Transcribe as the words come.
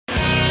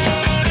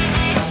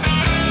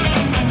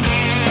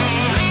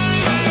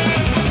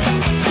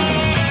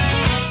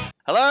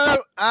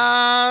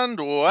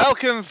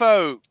Welcome,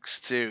 folks,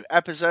 to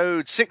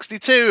episode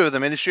 62 of the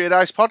Ministry of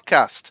Dice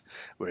podcast.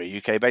 We're a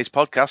UK-based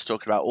podcast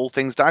talking about all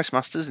things Dice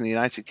Masters in the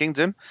United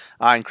Kingdom.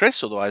 I'm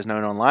Chris, otherwise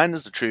known online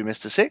as the True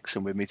Mr. Six,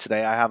 and with me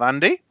today I have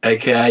Andy.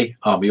 AKA,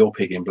 I'm your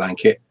pig in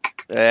blanket.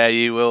 Yeah,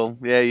 you will.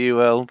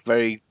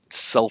 Very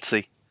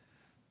salty.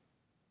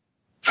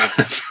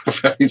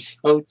 Very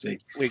salty.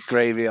 With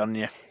gravy on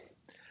you.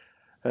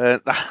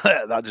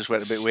 That just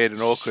went a bit weird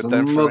and awkward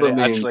there. Smother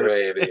me in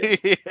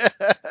gravy.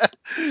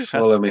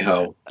 Swallow me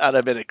whole. And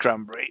a bit of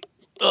cranberry.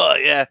 Oh,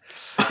 yeah.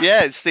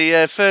 Yeah, it's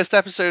the first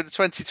episode of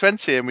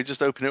 2020, and we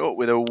just open it up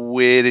with a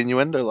weird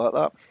innuendo like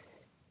that.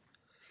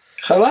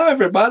 Hello,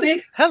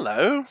 everybody.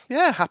 Hello.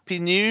 Yeah, Happy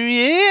New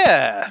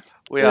Year.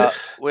 We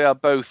are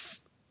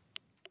both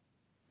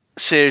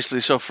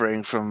seriously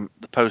suffering from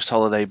the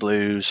post-holiday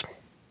blues.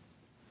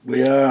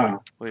 We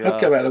are. I had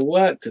to go back to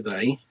work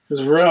today. It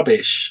was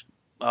rubbish.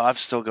 Oh, I've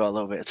still got a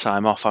little bit of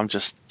time off. I'm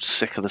just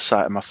sick of the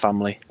sight of my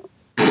family.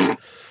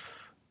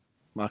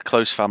 My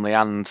close family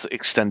and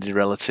extended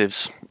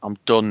relatives. I'm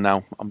done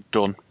now. I'm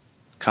done.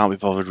 Can't be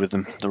bothered with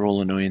them. They're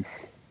all annoying.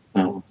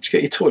 Oh, did you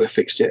get your toilet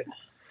fixed yet?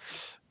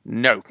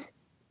 No.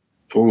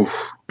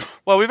 Oof.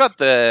 Well, we've had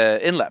the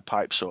inlet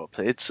pipe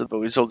sorted, but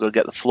we've still got to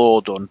get the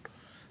floor done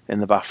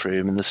in the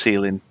bathroom and the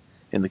ceiling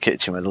in the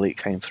kitchen where the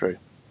leak came through.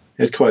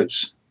 Here's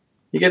quotes.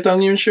 You get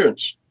done your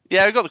insurance?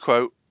 Yeah, I got the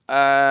quote.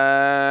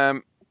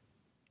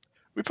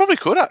 We probably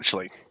could,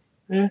 actually.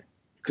 Yeah,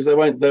 because they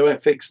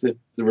won't fix the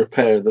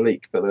repair of the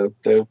leak, but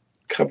they'll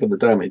cover the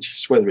damage.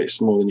 It's whether it's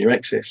more than your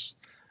excess.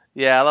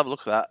 Yeah, I'll have a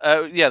look at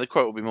that. Yeah, the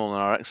quote will be more than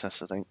our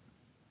excess, I think.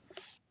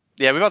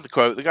 Yeah, we've had the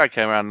quote. The guy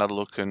came around and had a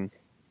look, and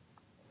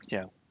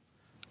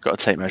got a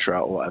tape measure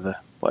out or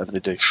whatever they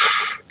do.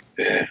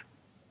 Yeah,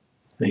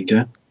 there you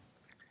go.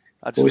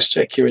 Always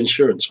check your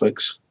insurance,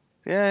 folks.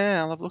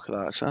 Yeah, I'll have a look at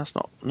that. Actually, that's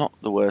not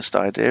the worst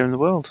idea in the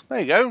world. There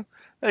you go.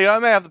 I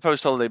may have the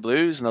post-holiday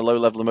blues and a low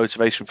level of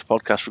motivation for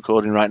podcast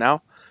recording right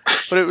now,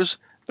 but it was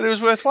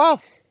worthwhile.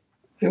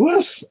 It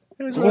was.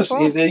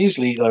 Worthwhile. They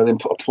usually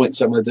appoint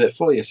someone to do it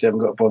for you, so you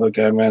haven't got to bother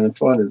going around and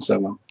finding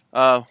someone.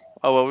 Oh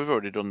well, we've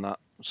already done that.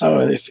 So.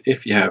 Oh,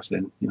 if you have,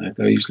 then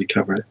they'll usually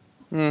cover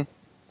it.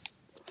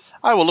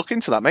 I will look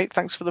into that, mate.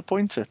 Thanks for the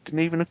pointer.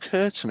 Didn't even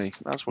occur to me.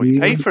 That's what you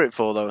pay for it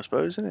for, though, I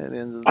suppose, isn't it? At the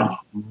end of the day.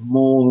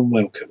 More than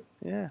welcome.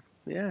 Yeah.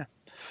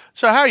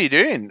 So how are you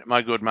doing,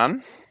 my good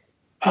man?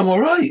 I'm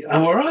all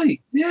right.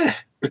 Yeah.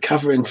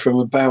 Recovering from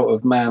a bout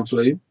of man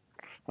flu.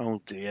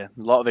 Oh, dear.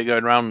 A lot of it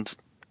going around.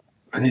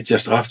 And it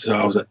just, after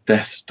I was at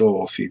death's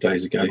door a few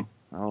days ago.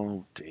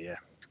 Oh, dear.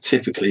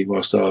 Typically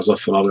whilst I was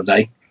off on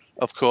holiday.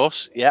 Of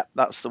course. Yeah,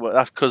 that's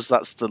because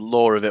that's the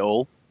law of it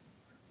all.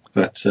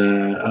 But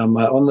I'm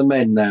on the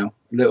mend now.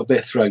 A little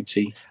bit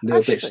throaty, a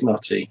little bit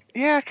snotty.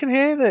 Yeah, I can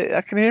hear that.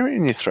 I can hear it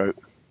in your throat.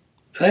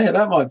 Yeah,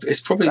 it's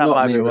probably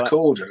not me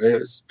recorder. It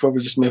was probably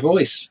just my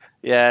voice.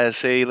 Yeah,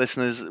 see,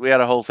 listeners, we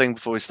had a whole thing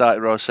before we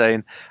started where I was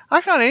saying,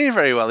 I can't hear you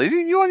very well. Are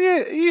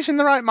you using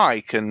the right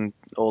mic and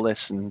all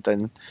this? And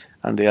then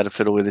Andy had a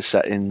fiddle with his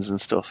settings and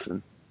stuff.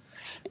 And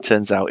it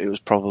turns out it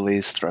was probably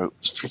his throat.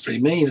 It's probably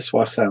me. That's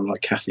why I sound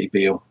like Kathy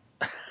Beale.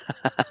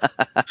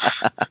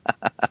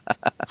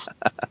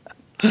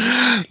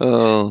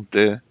 Oh,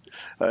 dear.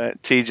 All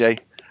right,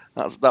 TJ.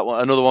 That's that one.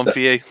 Another one for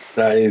you.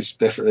 That is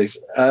definitely.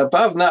 But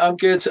other than that, I'm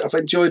good. I've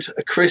enjoyed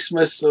a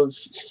Christmas of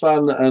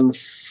fun and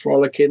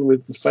frolicking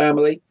with the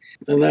family,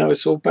 and now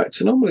it's all back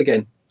to normal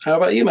again. How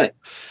about you, mate?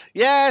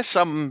 Yes,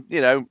 I'm.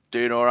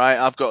 Doing all right.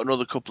 I've got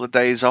another couple of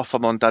days off.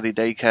 I'm on daddy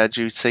daycare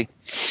duty,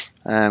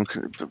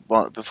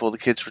 before the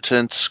kids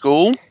return to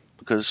school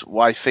because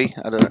wifey.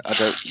 I don't.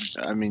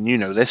 I mean, you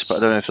know this, but I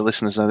don't know if the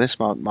listeners know this.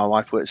 My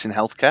wife works in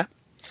healthcare,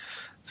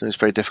 so it's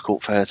very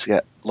difficult for her to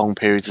get long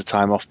periods of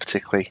time off,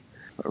 particularly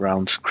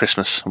around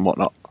Christmas and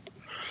whatnot.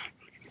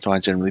 So I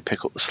generally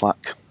pick up the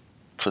slack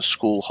for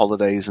school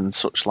holidays and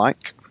such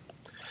like.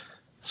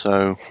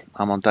 So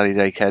I'm on daddy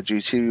daycare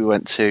duty. We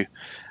went to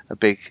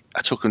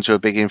I took them to a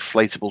big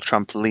inflatable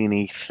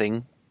trampoline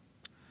thing.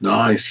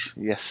 Nice.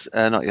 Yes,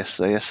 not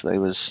yesterday. Yesterday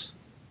was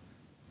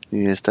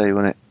New Year's Day,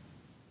 wasn't it?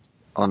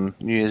 On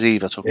New Year's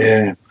Eve I took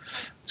them.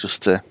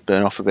 Just to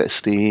burn off a bit of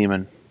steam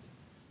and,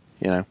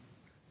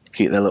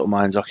 keep their little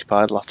minds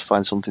occupied. I'll have to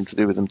find something to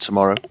do with them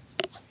tomorrow.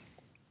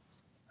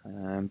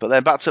 But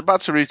then back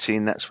to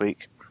routine next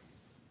week.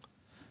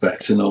 Back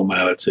to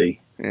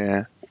normality.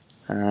 Yeah.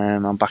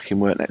 I'm back in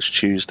work next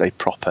Tuesday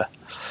proper.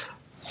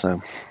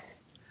 So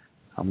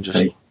I'm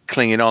just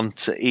clinging on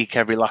to eke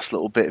every last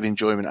little bit of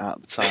enjoyment out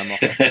of the time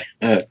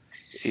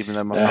off. Even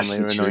though my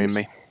family are annoying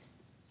me.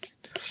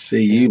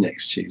 See you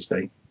next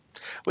Tuesday.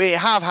 We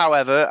have,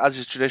 however, as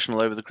is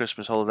traditional over the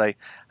Christmas holiday,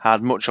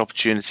 had much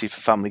opportunity for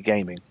family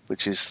gaming,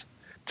 which is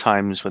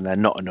times when they're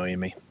not annoying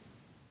me.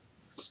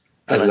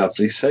 A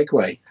lovely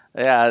segue.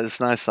 Yeah, it's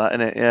nice that,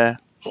 isn't it? Yeah.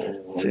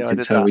 Oh, you can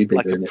tell we've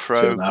been doing it for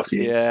 2.5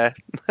 years. Yeah.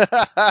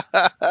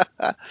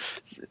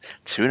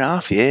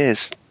 2.5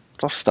 years.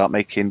 I'll have to start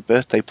making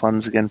birthday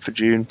plans again for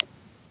June.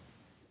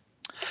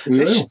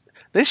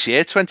 This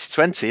year,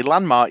 2020,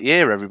 landmark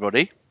year,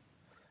 everybody.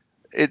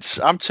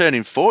 I'm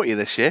turning 40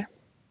 this year.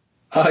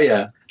 Oh,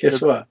 yeah.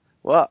 Guess what?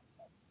 What?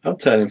 I'm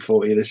turning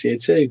 40 this year,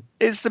 too.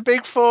 It's the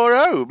Big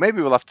 4-0.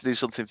 Maybe we'll have to do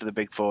something for the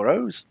Big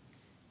 4-0s.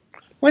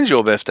 When's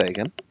your birthday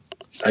again?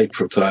 It's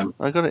April time.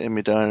 I got it in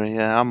my diary.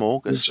 Yeah, I'm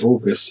August. It's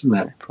August, isn't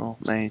it? April,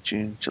 May,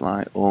 June,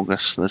 July,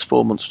 August. There's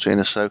 4 months between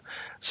us.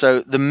 So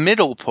the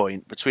middle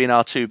point between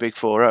our two Big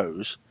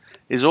 4-0s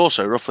is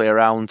also roughly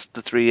around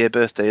the 3-year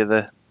birthday of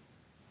the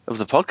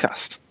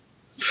podcast.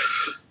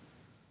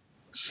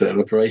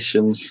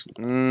 Celebrations.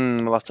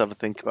 We'll have to have a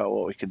think about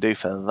what we can do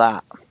for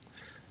that.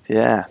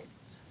 Yeah,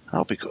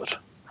 that'll be good.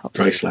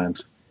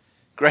 Graceland.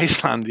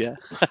 Graceland, yeah.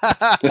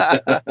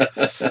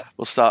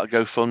 We'll start a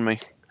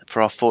GoFundMe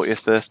for our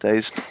 40th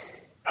birthdays.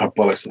 Oh,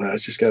 bollocks to that.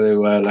 Let's just go to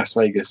Las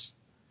Vegas.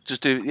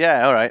 Just do,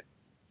 yeah, all right.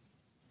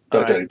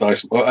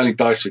 Only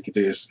dice we could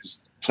do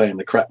is playing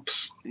the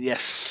craps.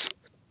 Yes.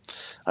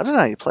 I don't know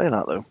how you play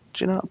that, though.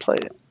 Do you know how to play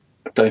it?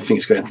 I don't think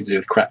it's got anything to do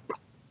with crap.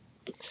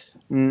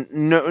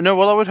 No,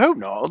 well, I would hope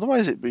not.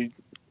 Otherwise, it'd be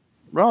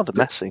rather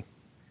messy.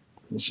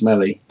 And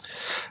smelly.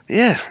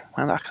 Yeah,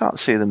 and I can't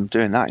see them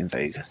doing that in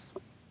Vegas.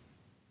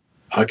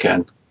 I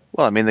can.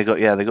 Well, I mean, they got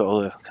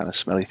all the kind of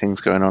smelly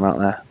things going on out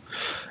there.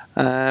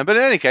 But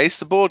in any case,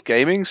 the board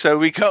gaming. So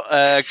we got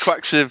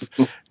Quacks of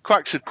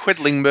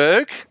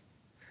Quedlingberg.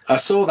 I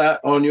saw that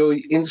on your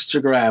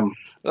Instagram.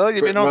 Well,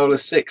 you've been on Roller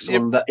 6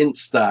 on the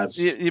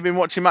Instas. You've been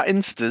watching my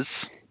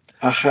Instas.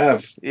 I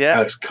have. Yeah.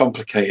 As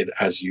complicated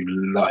as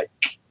you like.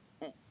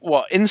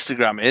 What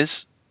Instagram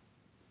is,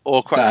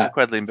 or Quacks of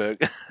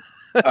Quedlingberg?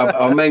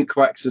 I meant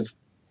Quacks of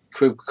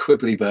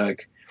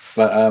Quibblyberg,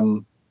 but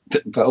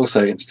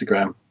also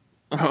Instagram.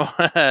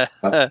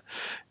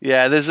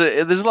 Yeah, there's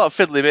a lot of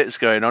fiddly bits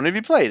going on. Have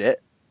you played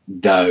it?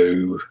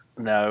 No.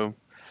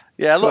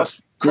 Yeah, a lot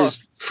of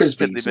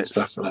frisbees and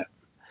stuff like that.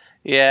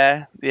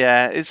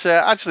 Yeah. It's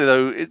actually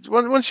though,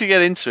 once you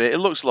get into it, it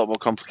looks a lot more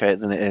complicated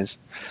than it is.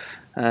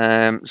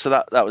 So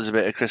that was a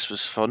bit of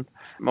Christmas fun.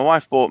 My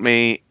wife bought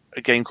me a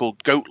game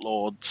called Goat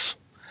Lords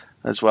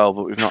as well,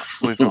 but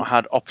we've not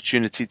had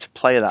opportunity to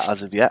play that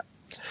as of yet.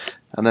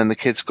 And then the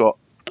kids got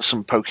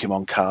some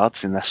Pokemon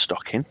cards in their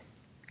stocking.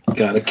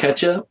 Gotta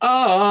catch 'em.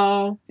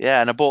 Oh. Yeah,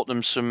 and I bought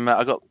them some.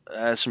 I got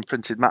some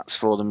printed mats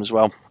for them as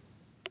well.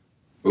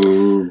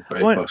 Ooh,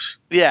 very posh.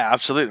 Yeah,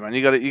 absolutely, man.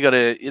 You got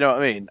to. You know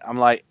what I mean? I'm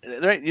like,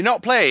 you're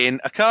not playing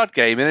a card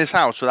game in this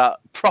house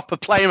without proper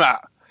playmat.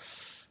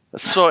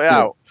 Let's sort it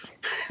out.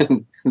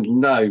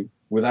 No,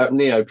 without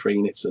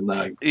neoprene, it's a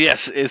no.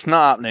 Yes, it's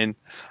not happening.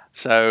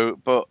 So,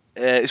 but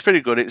it's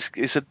pretty good.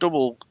 It's a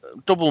double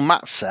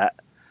mat set.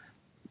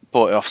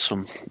 Bought it off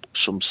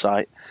some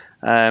site.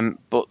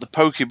 But the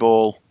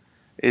Pokeball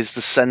is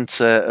the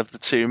centre of the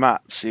two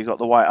mats. So you've got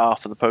the white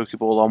half of the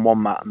Pokeball on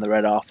one mat and the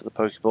red half of the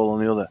Pokeball on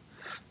the other.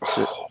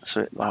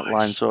 So it like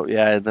lines up.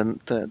 Yeah,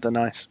 they're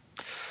nice.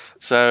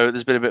 So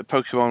there's been a bit of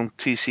Pokemon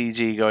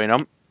TCG going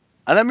on.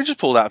 And then we just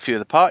pulled out a few of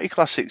the party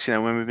classics, you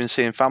know, when we've been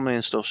seeing family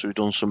and stuff. So we've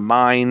done some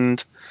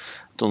Mind,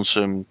 done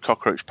some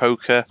Cockroach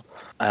Poker,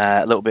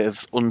 a little bit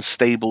of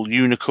Unstable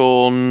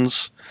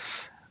Unicorns,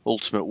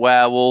 Ultimate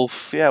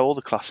Werewolf. Yeah, all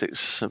the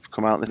classics have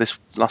come out this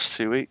last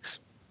 2 weeks.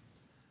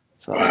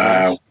 So that's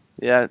wow. Nice.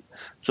 Yeah,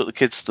 took the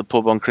kids to the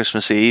pub on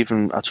Christmas Eve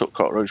and I took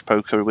Cockroach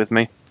Poker with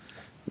me.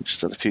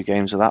 Just had a few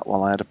games of that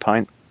while I had a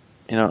pint.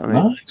 You know what I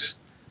mean? Nice.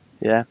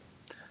 Yeah.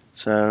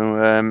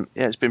 So,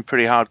 it's been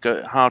pretty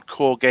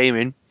hardcore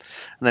gaming.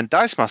 And then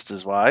Dice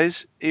Masters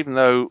wise, even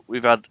though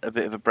we've had a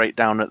bit of a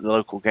breakdown at the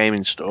local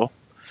gaming store,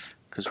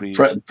 because we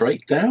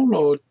breakdown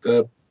or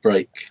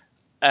break?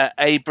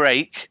 A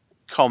break,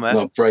 comma,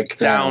 not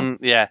breakdown. Down.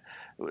 Yeah,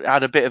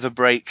 had a bit of a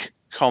break,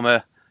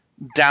 comma,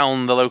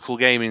 down the local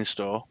gaming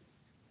store.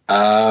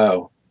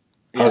 Oh,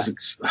 yeah.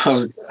 I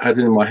was had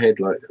in my head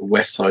like a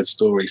West Side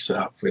Story set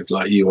up with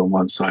like you on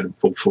one side and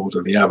Paul Ford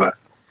on the other.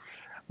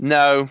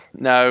 No.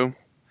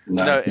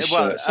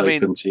 Shirts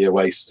open to your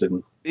waist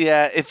and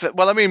yeah. We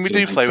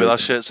do play with our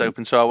shirts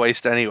open to our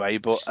waist anyway.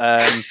 But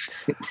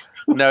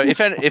no, if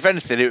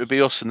anything, it would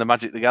be us and the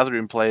Magic the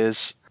Gathering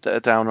players that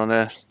are down on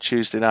a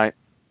Tuesday night.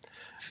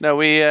 No,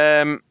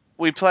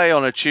 we play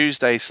on a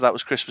Tuesday, so that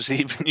was Christmas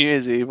Eve and New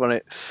Year's Eve on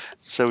it.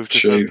 So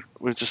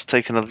we've just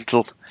taken a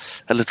little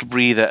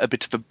breather, a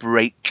bit of a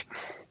break,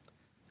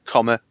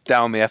 comma,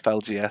 down the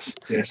FLGS.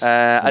 Yes.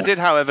 I did,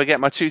 however, get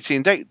my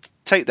 2-team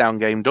takedown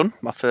game done.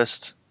 My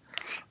first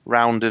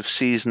round of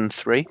season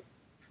 3.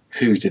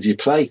 Who did you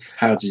play?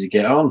 How did you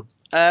get on?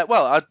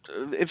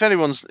 If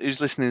anyone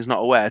who's listening is not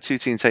aware,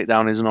 2-team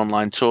takedown is an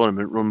online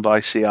tournament run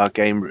by CR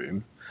Game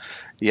Room.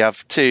 You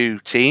have 2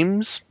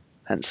 teams,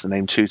 hence the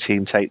name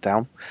 2-team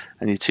takedown,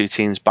 and your 2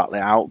 teams battle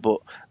it out. But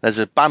there's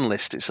a ban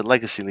list. It's a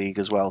legacy league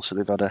as well, so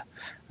they've had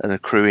an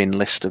accruing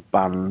list of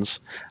bans,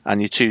 and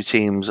your 2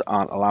 teams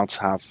aren't allowed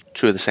to have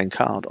 2 of the same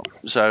card on.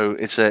 So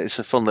it's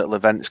a fun little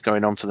event. It's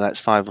going on for the next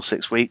 5 or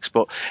 6 weeks.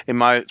 But in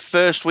my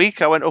first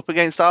week, I went up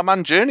against our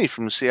man Journey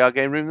from CR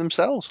Game Room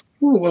themselves.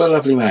 Oh, what a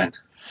lovely man!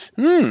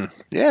 Yeah,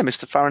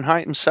 Mr.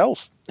 Fahrenheit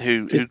himself,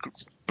 who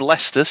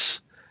blessed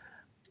us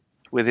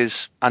with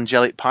his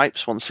angelic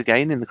pipes once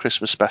again in the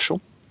Christmas special.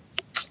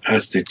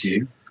 As did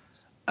you.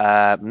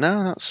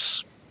 No.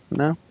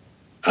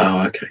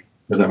 Oh, okay.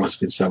 Well, that must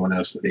have been someone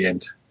else at the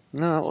end.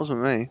 No, that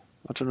wasn't me.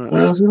 I don't know.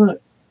 Well, wasn't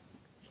it?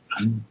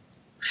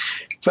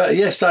 But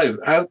yeah, so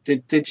how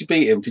did you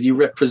beat him? Did you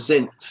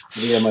represent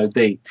the MOD?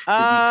 Did you take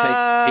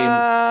him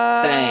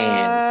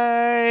down?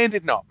 I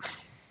did not.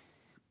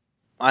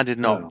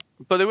 Oh.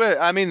 But they were.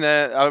 I mean,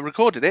 I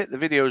recorded it. The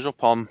video's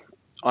up on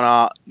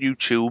our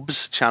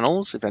YouTube's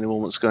channels. If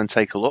anyone wants to go and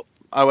take a look.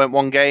 I went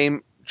one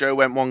game. Joe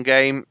went one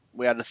game.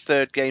 We had a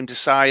third game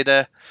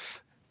decider.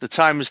 The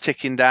time was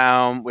ticking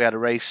down. We had a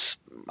race.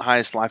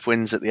 Highest life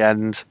wins at the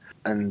end,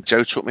 and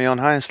Joe took me on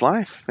highest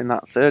life in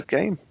that third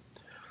game.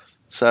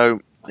 So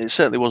it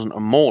certainly wasn't a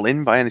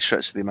mauling by any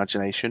stretch of the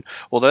imagination.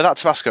 Although that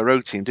Tabasco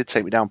road team did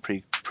take me down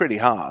pretty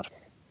hard,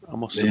 I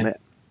must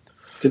admit.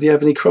 Did he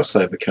have any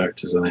crossover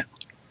characters on it?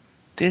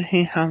 Did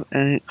he have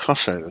any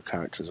crossover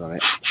characters on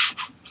it?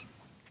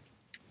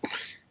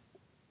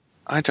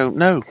 I don't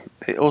know.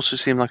 It also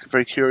seemed like a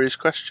very curious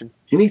question.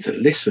 You need to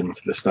listen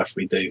to the stuff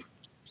we do.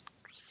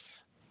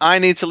 I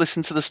need to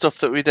listen to the stuff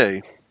that we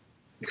do.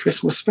 The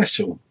Christmas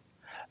special.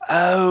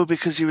 Oh,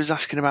 because he was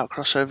asking about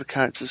crossover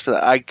characters for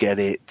that. I get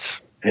it.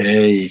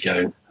 There you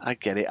go. I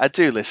get it. I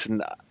do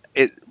listen.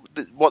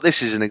 What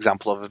this is an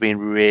example of being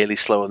really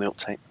slow on the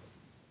uptake.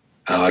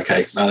 Oh,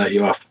 okay. I'll let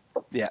you off.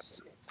 Yeah.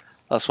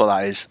 That's what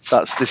that is.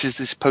 This is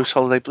this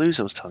post-holiday blues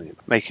I was telling you,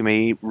 making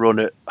me run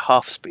at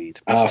half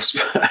speed.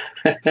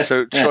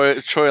 So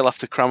Troy will have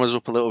to cram us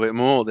up a little bit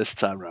more this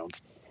time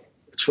round.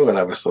 Troy will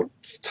have us on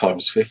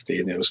times 50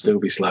 and it'll still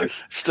be slow.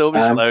 Still be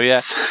slow,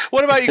 yeah.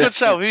 What about your good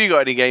self? Have you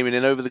got any gaming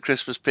in over the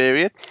Christmas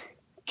period?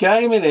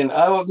 Gaming in?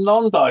 Oh,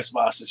 non-Dice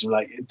Masters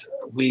related.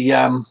 We,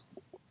 as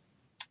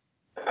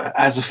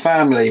a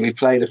family, we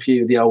played a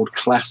few of the old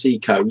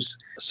classicos.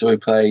 So we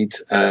played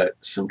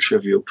some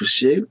Trivial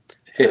Pursuit.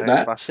 Hit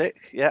that. Classic,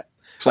 yeah.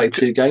 Played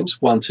 2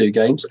 games, won 2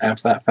 games out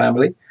of that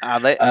family.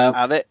 Have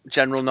it.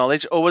 General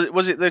knowledge. Or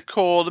was it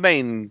the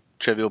main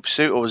Trivial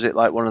Pursuit, or was it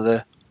like one of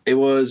the... It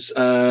was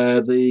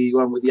the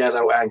one with the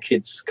adult and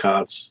kids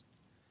cards.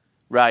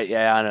 Right,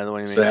 yeah, I know the one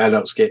you mean. So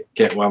adults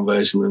get one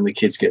version and the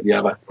kids get the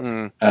other,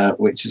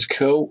 which is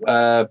cool.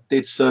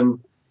 Did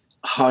some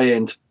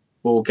high-end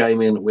board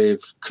gaming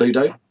with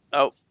Cluedo.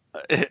 Oh,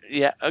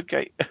 yeah,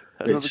 okay.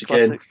 Which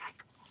again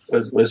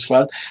was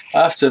fun. I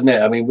have to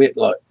admit, I mean,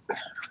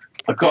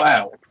 I got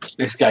out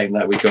this game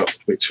that we got,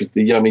 which was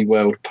the Yummy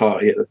World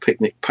Party at the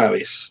Picnic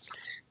Palace.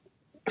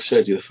 I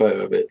showed you the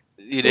photo of it.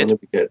 You did? I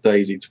wanted to get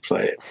Daisy to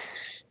play it.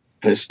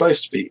 And it's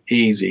supposed to be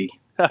easy,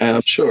 and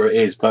I'm sure it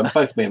is, but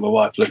both me and my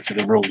wife looked at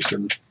the rules,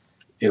 and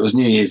it was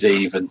New Year's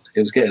Eve, and it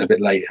was getting a bit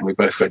late, and we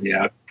both went,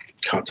 yeah, I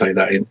can't take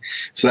that in.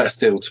 So that's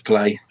still to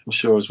play. I'm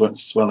sure it's one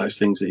of those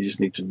things that you just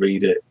need to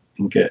read it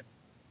and get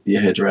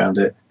your head around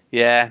it.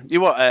 Yeah.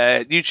 You want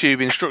a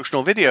YouTube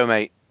instructional video,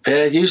 mate?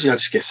 Yeah, usually I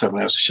just get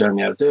someone else to show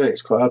me how to do it.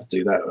 It's quite hard to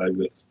do that, though,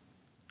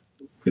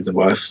 with the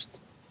wife.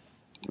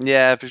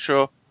 Yeah, for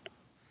sure.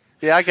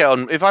 Yeah, I get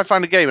on. If I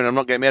find a game and I'm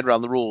not getting my head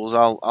around the rules,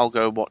 I'll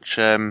go watch.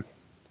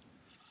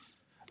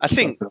 I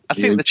think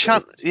the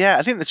channel. Yeah,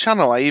 I think the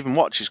channel I even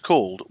watch is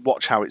called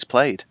 "Watch How It's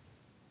Played."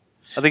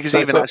 I think it's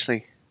even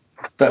actually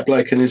that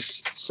bloke and his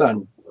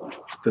son,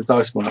 the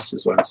Dice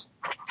Masters ones.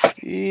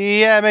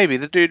 Yeah, maybe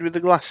the dude with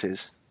the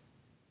glasses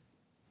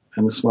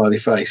and the smiley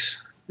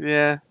face.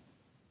 Yeah,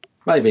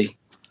 maybe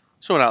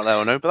someone out there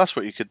will know. But that's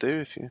what you could do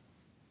if you.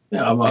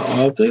 Yeah,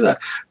 I'll do that.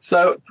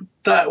 So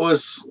that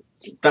was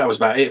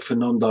about it for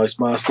non-Dice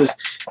Masters.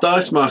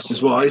 Dice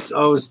Masters wise,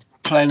 I was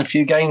playing a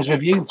few games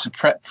with you to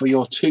prep for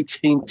your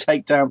 2-team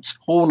takedown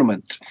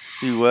tournament.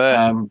 You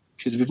were.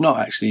 Because we've not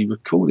actually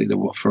recorded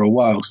it for a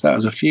while, so that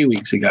was a few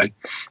weeks ago. And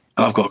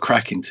I've got a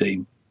cracking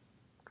team.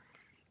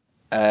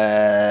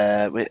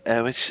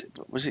 Which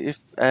was it?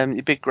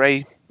 Your big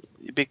grey.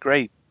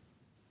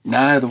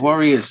 No, the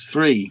Warriors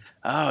 3.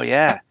 Oh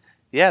yeah,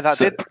 that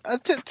did.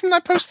 Didn't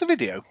I post the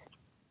video?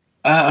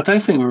 I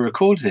don't think we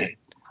recorded it.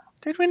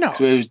 Did we not?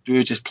 We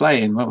were just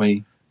playing, weren't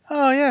we?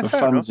 Oh yeah, for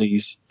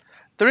funsies.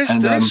 There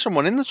is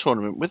someone in the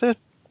tournament with a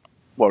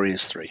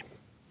Warriors 3.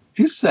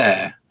 Is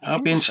there?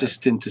 I'll be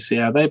interested to see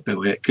how they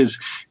built it, because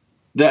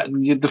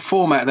the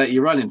format that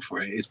you're running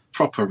for it is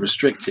proper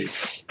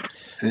restrictive.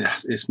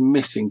 It's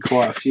missing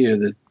quite a few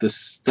of the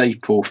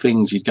staple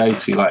things you'd go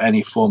to, like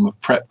any form of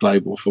prep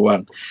global for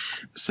one.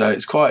 So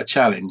it's quite a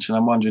challenge, and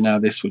I'm wondering how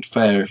this would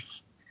fare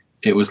if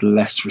it was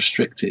less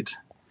restricted.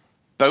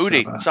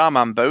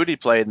 Starman Bodie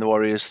played in the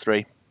Warriors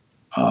 3.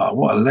 Oh,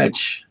 what a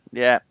ledge.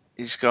 Yeah,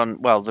 he's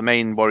gone, the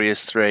main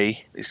Warriors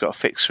 3, he's got a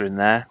fixer in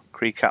there,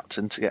 Cree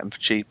Captain to get him for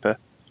cheaper.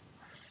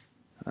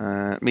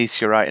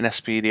 Meteorite and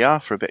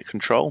SPDR for a bit of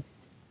control.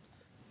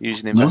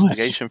 Using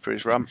investigation for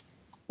his ram.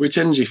 Which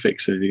energy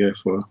fixer did you go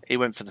for? He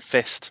went for the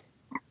fist.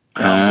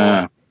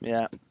 Yeah.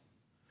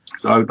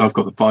 So I've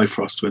got the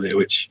Bifrost with it,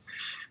 which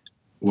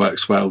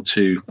works well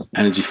to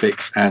energy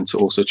fix and to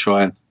also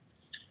try and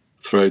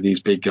throw these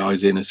big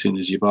guys in as soon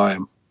as you buy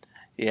them.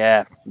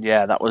 Yeah,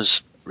 that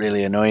was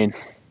really annoying.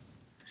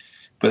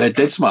 But they're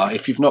dead smart.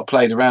 If you've not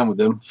played around with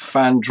them,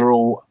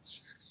 Fandral,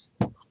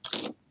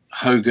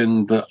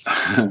 Hogan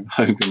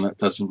that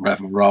doesn't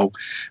have a roll,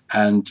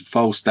 and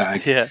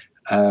Volstagg. Yeah.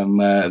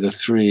 The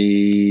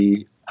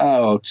three,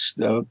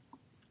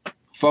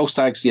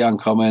 Volstag's the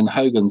uncommon,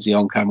 Hogan's the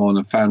uncommon,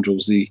 and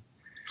Fandrel's the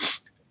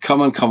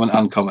common,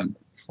 uncommon.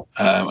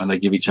 And they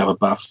give each other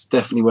buffs.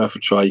 Definitely worth a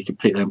try. You can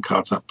pick them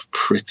cards up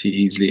pretty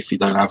easily if you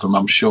don't have them,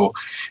 I'm sure.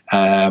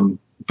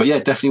 But yeah,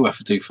 definitely worth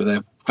a do for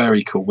them.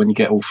 Very cool. When you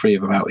get all three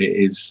of them out, it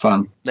is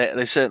fun.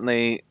 They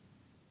certainly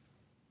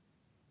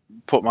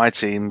put my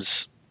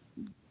teams.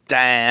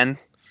 Dan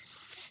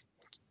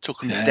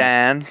took him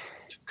down.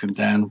 Took him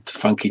down to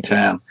Funky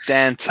Town.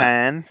 Dan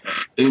Tan.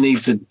 Who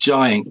needs a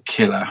giant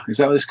killer? Is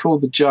that what it's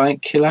called? The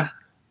giant killer?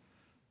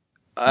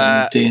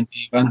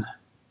 D&D one.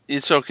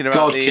 You're talking about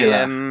God the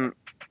killer.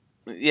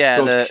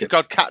 the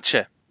God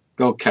Catcher.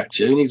 God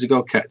Catcher. Who needs a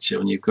God Catcher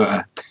when you've got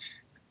a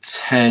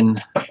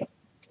 10-9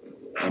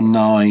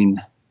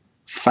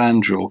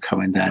 Fandrel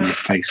coming down your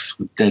face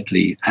with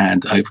Deadly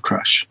and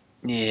Overcrush?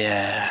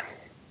 Yeah.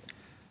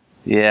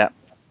 There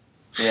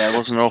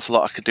wasn't an awful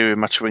lot I could do with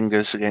my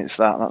Chwingers against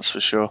that, that's for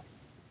sure.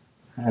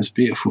 That's a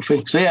beautiful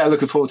thing. So yeah,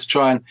 looking forward to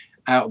trying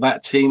out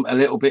that team a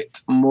little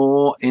bit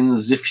more in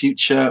the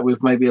future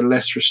with maybe a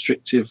less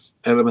restrictive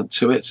element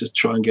to it, to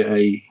try and get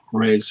a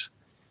res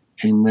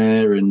in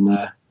there and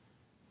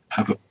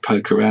have a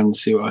poke around and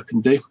see what I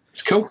can do.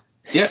 It's cool.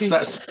 Yep, so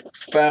that's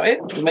about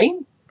it for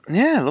me.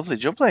 Yeah, lovely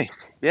jubbly.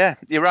 Yeah,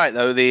 you're right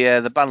though,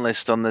 the ban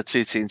list on the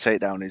 2-team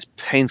takedown is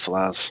painful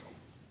as.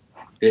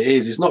 It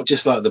is. It's not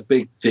just like the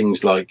big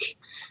things like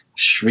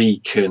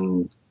Shriek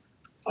and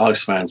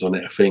Iceman's on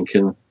it, I think,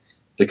 and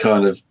the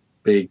kind of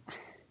big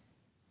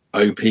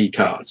OP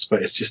cards,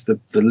 but it's just the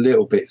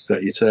little bits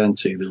that you turn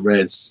to, the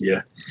res,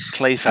 your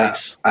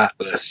Clayface,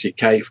 Atlas, your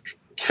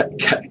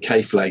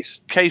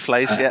K-Flace,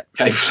 yeah,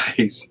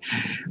 K-Flace,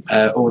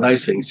 all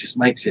those things just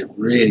makes it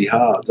really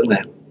hard, doesn't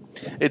it?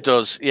 It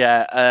does,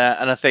 yeah,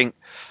 and I think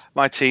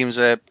my teams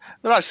they're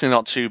actually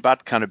not too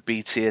bad kind of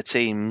B-tier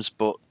teams,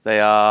 but they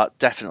are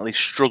definitely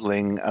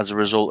struggling as a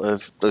result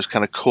of those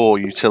kind of core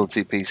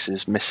utility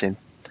pieces missing.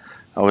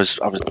 I was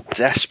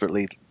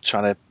desperately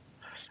trying to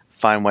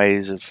find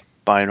ways of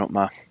buying up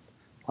my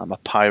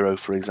Pyro,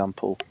 for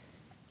example.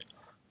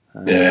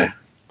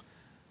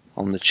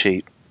 On the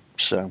cheap.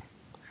 So,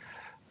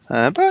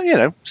 but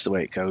it's the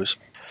way it goes.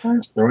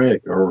 That's the way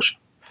it goes.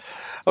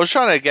 I was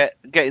trying to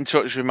get in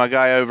touch with my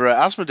guy over at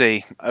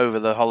Asmodee over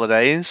the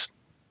holidays.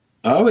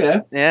 Oh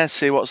yeah. Yeah,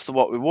 see what's the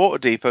what with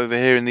Waterdeep over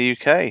here in the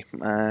UK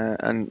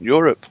and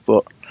Europe,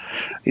 but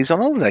he's on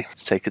holiday.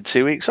 He's taken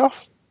 2 weeks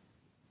off.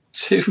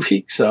 2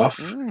 weeks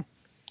off.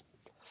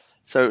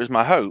 So it was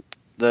my hope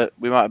that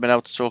we might have been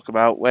able to talk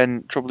about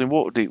when Trouble in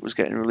Waterdeep was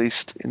getting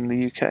released in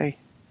the UK,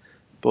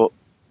 but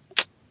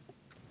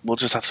we'll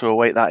just have to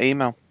await that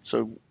email.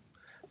 So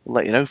we'll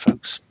let you know,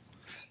 folks.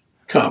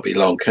 Can't be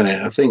long, can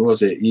it? I think,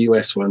 was it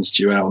US one's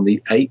due out on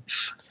the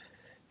 8th?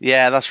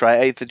 Yeah, that's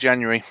right, 8th of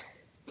January.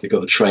 They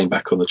got the train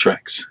back on the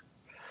tracks.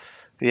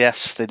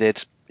 Yes, they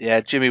did.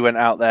 Yeah, Jimmy went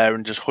out there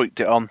and just hooked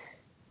it on,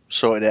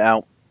 sorted it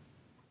out.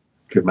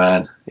 Good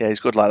man. Yeah,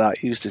 he's good like that.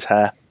 He used his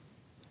hair.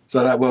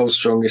 So that World's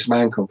Strongest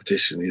Man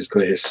competition, he's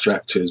got it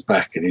strapped to his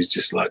back and he's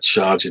just like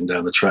charging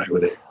down the track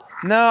with it.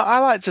 No, I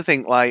like to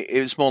think like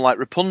it was more like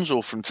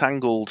Rapunzel from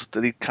Tangled,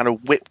 that he kind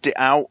of whipped it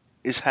out,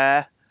 his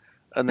hair.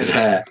 And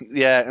then,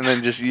 yeah, and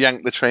then just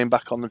yanked the train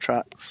back on the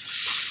track.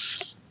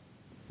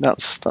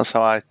 That's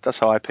how I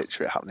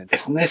picture it happening.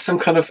 Isn't there some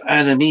kind of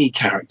anime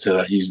character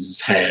that uses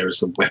his hair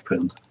as a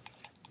weapon?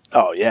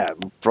 Oh yeah,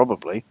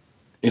 probably.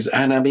 Is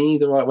anime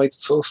the right way to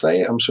sort of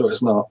say it? I'm sure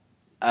it's not.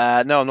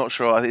 No, I'm not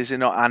sure. Is it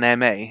not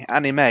anime?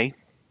 Anime?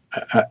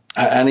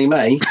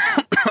 Anime?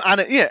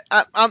 Yeah,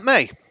 Aunt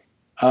May.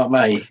 Aunt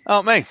May.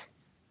 Aunt May.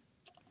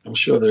 I'm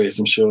sure there is.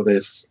 I'm sure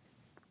there's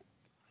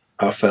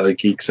our fellow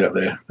geeks out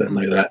there that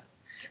know that.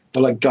 I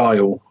like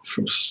Guile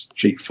from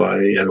Street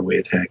Fighter. He had a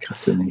weird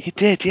haircut, didn't he? He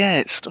did, yeah.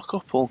 It stuck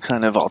up all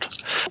kind of odd.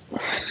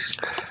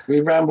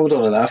 We rambled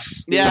on enough.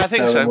 Yeah, I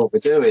think tell so. them what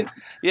we're doing.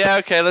 Yeah,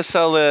 okay. Let's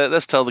tell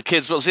the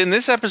kids what's in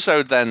this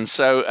episode then.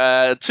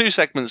 So, 2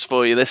 segments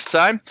for you this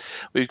time.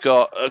 We've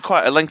got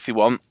quite a lengthy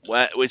one,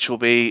 which will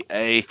be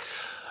a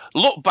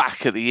look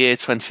back at the year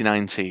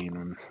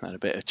 2019 and a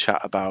bit of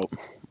chat about,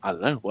 I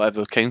don't know,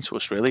 whatever came to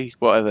us really,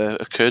 whatever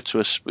occurred to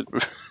us with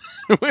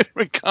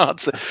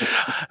regards to,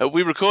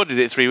 we recorded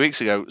it 3 weeks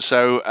ago,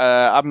 so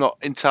I'm not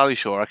entirely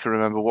sure I can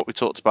remember what we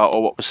talked about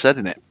or what was said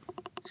in it.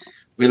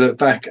 We look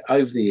back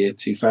over the year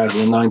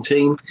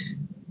 2019,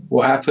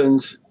 what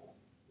happened,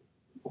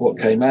 what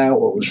came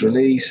out, what was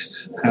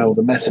released, how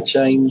the meta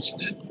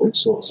changed, all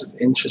sorts of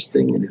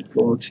interesting and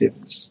informative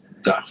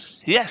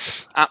stuff.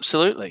 Yes,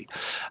 absolutely.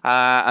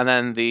 And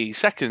then the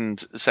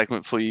second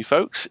segment for you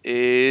folks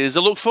is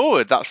a look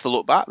forward. That's the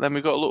look back. Then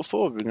we've got a look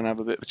forward. We're going to have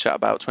a bit of a chat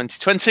about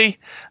 2020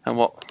 and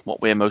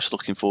what we're most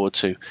looking forward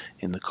to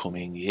in the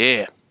coming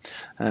year.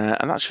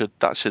 And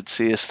that should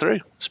see us through,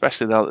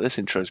 especially now that this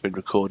intro has been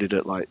recorded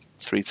at like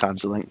 3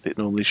 times the length it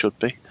normally should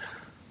be.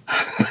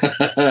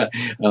 And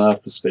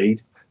after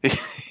speed.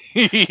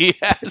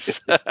 Yes.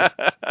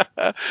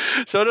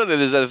 So I don't think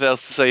there's anything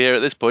else to say here at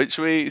this point.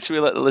 Should we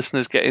let the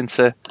listeners get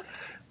into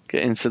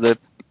the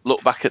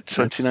look back at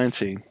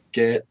 2019?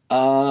 get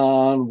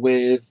on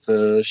with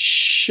the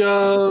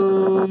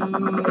show. Do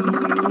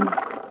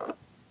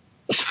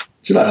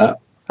you like that?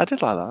 I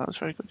did like that. That was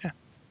very good, yeah.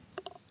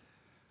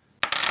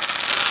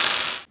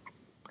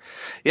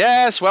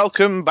 Yes,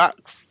 welcome back,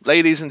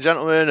 ladies and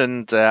gentlemen.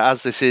 And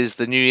as this is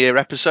the New Year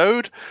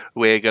episode,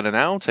 we're going to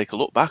now take a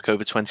look back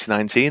over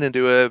 2019 and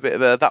do a bit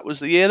of a that was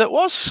the year that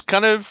was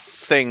kind of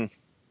thing.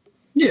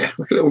 Yeah,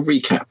 like a little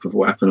recap of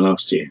what happened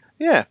last year.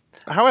 Yeah.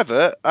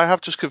 However, I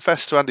have just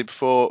confessed to Andy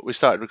before we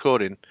started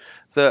recording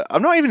that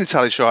I'm not even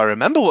entirely sure I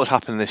remember what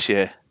happened this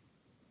year.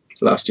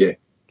 Last year.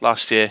 Well,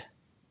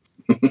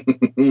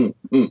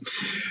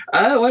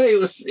 it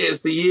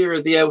was the year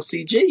of the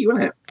LCG,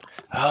 wasn't it?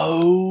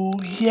 Oh,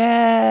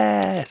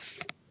 yes.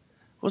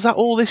 Was that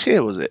all this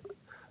year, was it?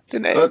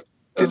 Didn't it?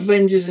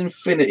 Avengers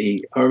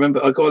Infinity. I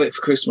remember I got it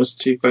for Christmas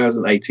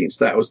 2018,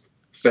 so that was the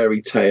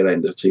very tail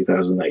end of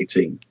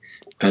 2018.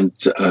 And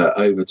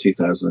over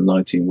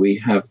 2019, we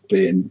have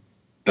been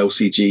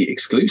LCG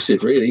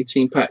exclusive, really,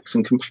 team packs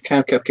and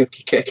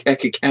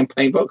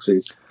campaign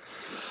boxes.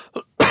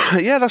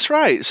 Yeah, that's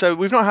right. So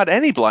we've not had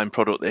any blind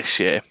product this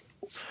year.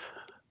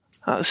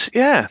 How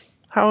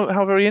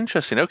very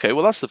interesting. Okay,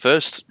 well, that's the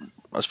first,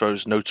 I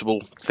suppose,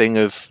 notable thing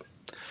of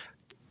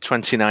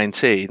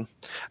 2019.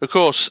 Of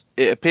course,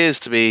 it appears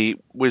to be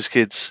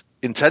WizKid's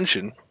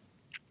intention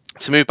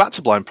to move back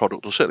to blind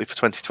product, or certainly for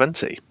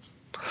 2020.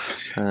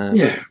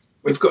 Yeah,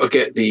 we've got to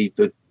get the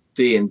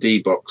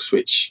D&D box,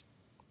 which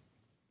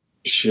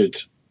should,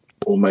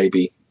 or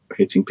maybe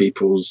hitting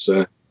people's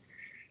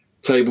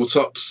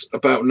tabletops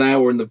about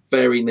now or in the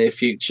very near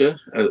future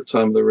at the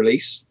time of the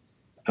release.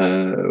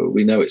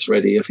 We know it's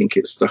ready. I think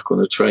it's stuck on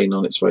a train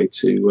on its way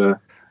to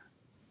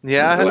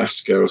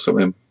Alaska or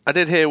something. I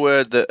did hear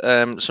word that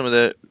some of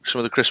the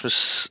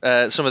Christmas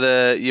some of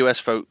the US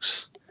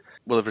folks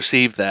will have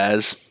received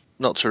theirs.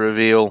 Not to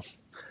reveal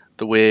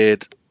the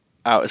weird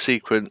out of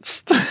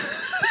sequence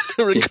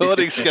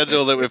recording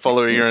schedule that we're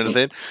following or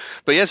anything,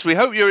 but yes, we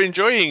hope you're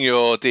enjoying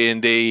your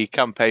D&D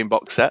campaign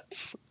box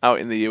sets out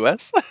in the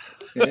US.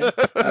 Yeah,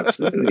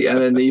 absolutely.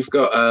 And then you've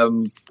got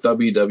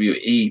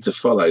WWE to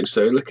follow.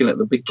 So looking at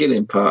the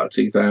beginning part of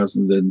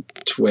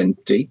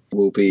 2020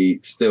 will be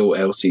still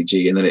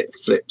LCG, and then it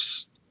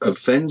flips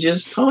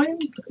Avengers time.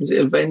 Is it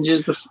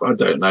Avengers? I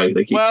don't know.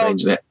 They keep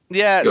changing it.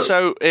 Yeah,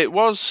 so it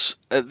was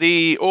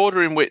the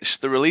order in which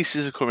the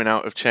releases are coming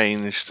out have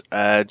changed.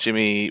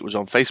 Jimmy was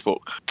on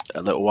Facebook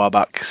a little while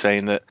back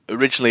saying that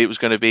originally it was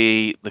going to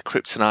be the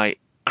Kryptonite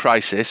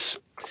Crisis,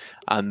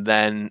 and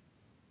then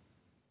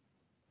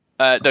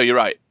no, you're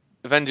right.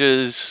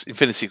 Avengers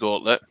Infinity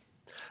Gauntlet,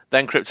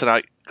 then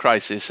Kryptonite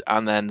Crisis,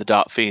 and then the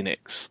Dark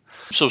Phoenix.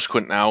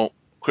 Subsequent now,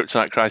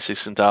 Kryptonite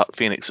Crisis and Dark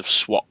Phoenix have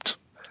swapped.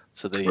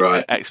 So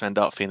the X-Men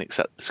Dark Phoenix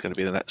set is going to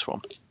be the next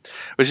one.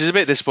 Which is a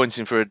bit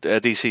disappointing for a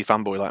DC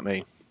fanboy like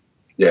me.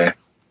 Yeah.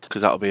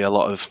 Because that'll be a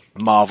lot of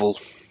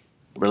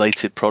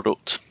Marvel-related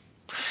product.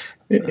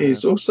 It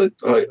is. Also,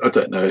 I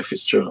don't know if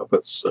it's true or not,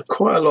 but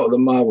quite a lot of the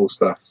Marvel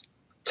stuff,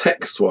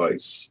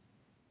 text-wise,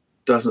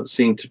 doesn't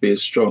seem to be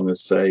as strong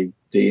as, say,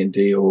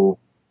 D&D or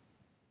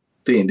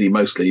D&D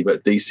mostly,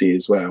 but DC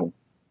as well.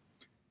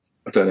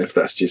 I don't know if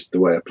that's just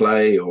the way I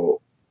play or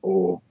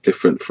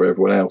different for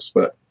everyone else,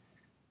 but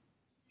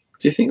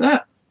do you think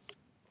that?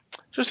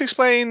 Just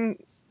explain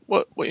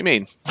what you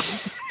mean.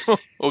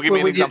 Or give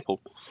me an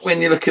example.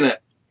 When you're looking at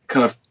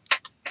kind of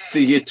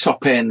your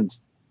top-end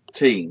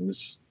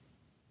teams,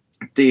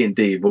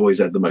 D&D have always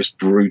had the most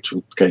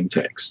brutal game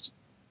text.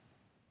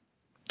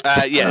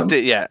 I get what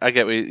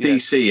you...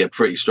 DC are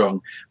pretty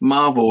strong.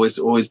 Marvel has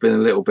always been a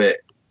little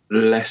bit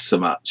less so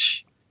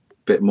much. A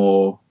bit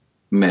more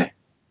meh.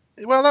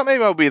 Well, that may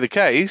well be the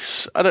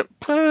case. I don't...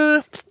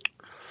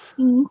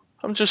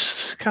 I'm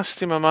just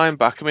casting my mind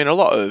back. I mean, a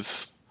lot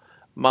of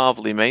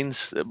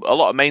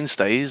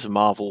mainstays are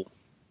Marvel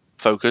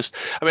focused.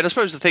 I mean, I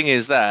suppose the thing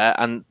is there,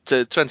 and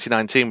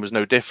 2019 was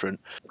no different.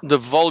 The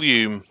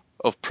volume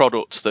of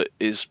product that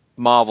is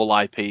Marvel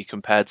IP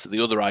compared to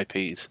the other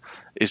IPs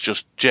is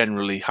just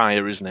generally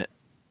higher, isn't it?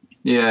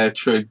 Yeah,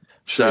 true.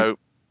 So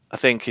I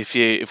think if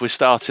we're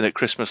starting at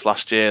Christmas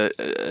last year,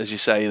 as you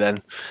say,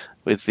 then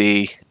with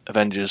the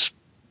Avengers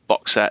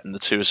box set and the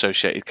 2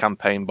 associated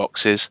campaign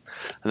boxes,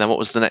 and then what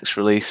was the next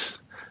release?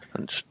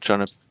 I'm just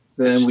trying to...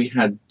 Then we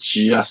had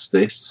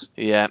Justice.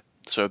 Yeah,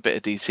 so a bit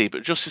of DT,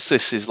 but Justice,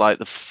 this is like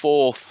the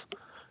 4th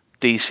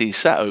DC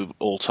set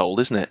all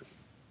told, isn't it?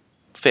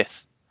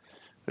 5th.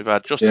 We've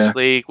had Justice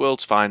League,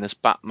 World's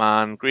Finest,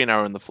 Batman, Green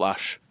Arrow and the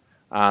Flash,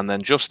 and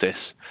then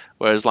Justice.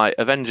 Whereas like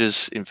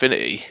Avengers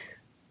Infinity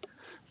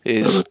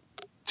is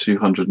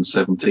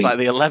 217. Like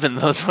the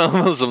 11th as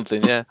well or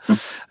something, yeah.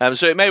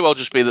 So it may well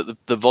just be that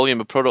the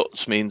volume of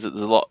products means that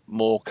there's a lot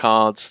more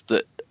cards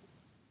that...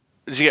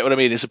 Do you get what I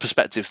mean? It's a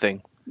perspective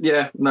thing.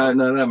 Yeah, no,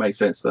 that makes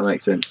sense.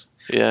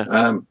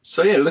 Yeah.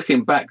 So yeah,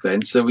 looking back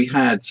then, so we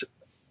had...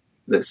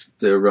 Let's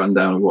do a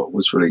rundown of what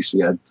was released.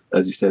 We had,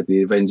 as you said,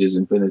 the Avengers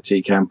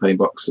Infinity campaign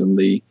box and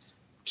the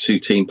 2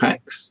 team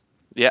packs.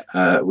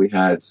 Yeah. We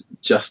had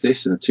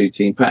Justice and the 2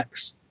 team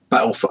packs.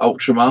 Battle for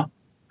Ultramar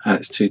and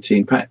its 2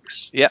 team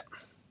packs. Yeah.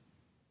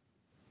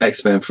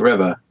 X-Men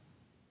Forever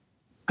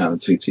and the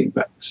 2 team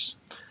backs.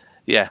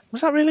 Yeah,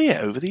 was that really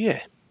it over the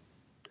year?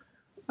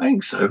 I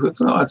think so. We've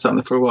not had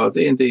something for a while.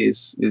 D&D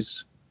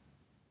is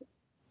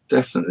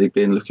definitely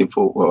been looking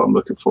forward. Well, I'm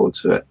looking forward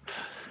to it.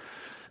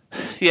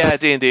 Yeah,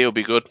 D&D will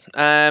be good.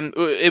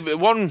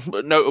 One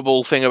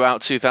notable thing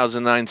about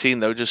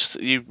 2019, though,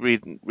 just you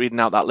reading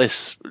out that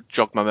list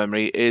jogged my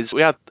memory, is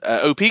we had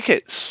OP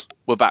kits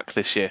were back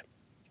this year.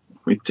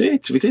 We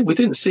did. We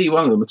didn't see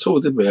one of them at all,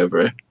 did we,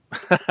 over here?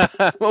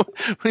 Well,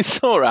 we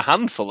saw a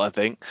handful, I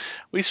think.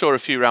 We saw a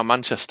few around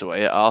Manchester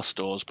way at our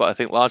stores, but I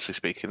think largely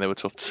speaking they were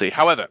tough to see.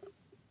 However,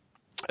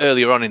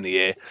 earlier on in the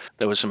year,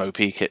 there were some OP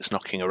kits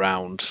knocking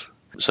around.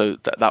 So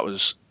that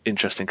was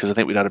interesting because I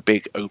think we'd had a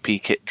big OP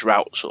kit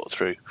drought sort of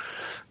through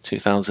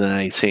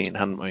 2018,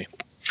 hadn't we?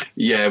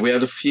 Yeah, we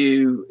had a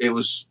few.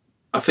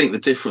 I think the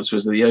difference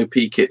was the OP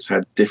kits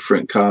had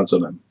different cards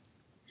on them.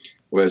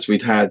 Whereas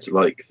we'd had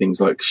like things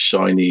like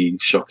shiny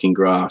Shocking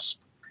Grasp,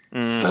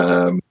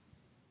 a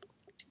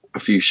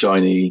few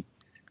shiny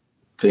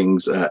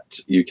things at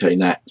UK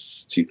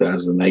Nats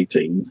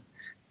 2018,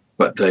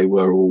 but they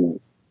were all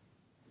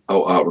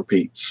alt art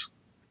repeats.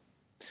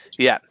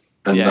 Yeah.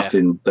 And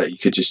nothing that you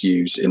could just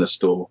use in a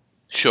store.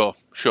 Sure.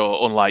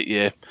 Unlike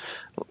your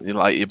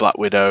Black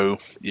Widow,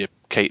 your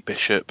Kate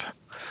Bishop,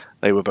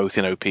 they were both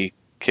in OP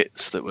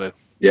kits that were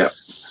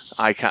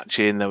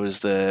eye-catching. There was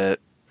the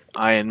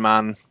Iron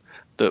Man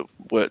that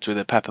worked with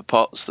the Pepper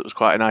Potts that was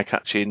quite an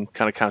eye-catching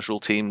kind of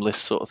casual team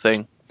list sort of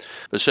thing.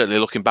 But certainly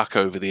looking back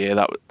over the year,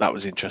 that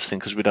was interesting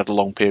because we'd had a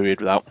long period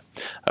without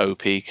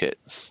OP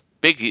kits.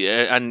 Big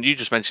year, and you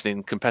just mentioned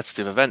in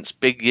competitive events,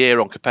 big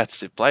year on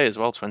competitive play as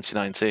well,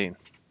 2019.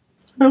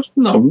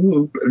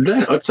 No,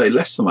 I'd say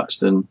less so much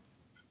than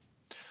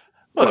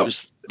it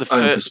was the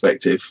own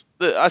perspective.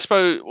 I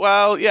suppose,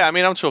 well, yeah, I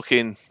mean, I'm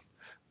talking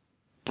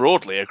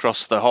broadly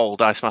across the whole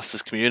Dice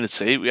Masters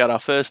community. We had our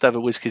first ever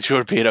WizKids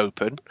European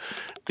Open.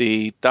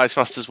 The Dice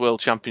Masters World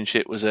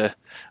Championship was a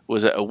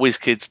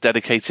WizKids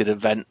dedicated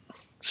event,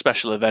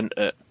 special event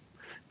at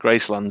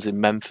Gracelands in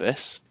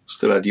Memphis.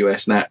 Still had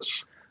US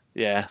Nats.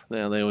 Yeah,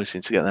 they always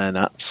seem to get their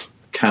Nats.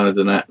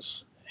 Canada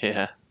Nats.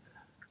 Yeah.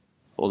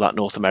 All that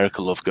North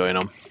America love going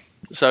on.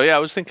 So yeah, I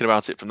was thinking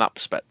about it from that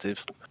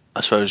perspective.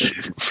 I suppose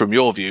from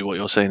your view, what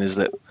you're saying is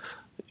that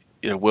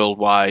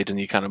worldwide and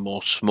your kind of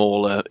more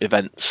smaller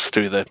events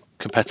through the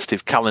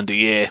competitive calendar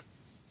year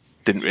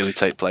didn't really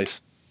take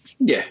place.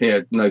 Yeah,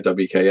 no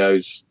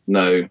WKOs,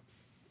 no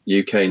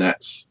UK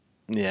Nats.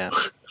 Yeah.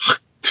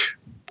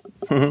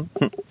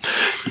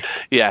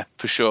 Yeah,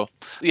 for sure.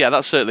 Yeah,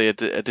 that's certainly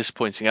a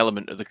disappointing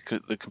element of the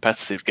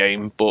competitive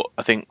game, but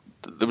I think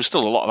there was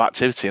still a lot of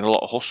activity and a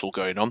lot of hustle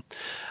going on.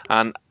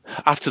 And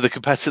after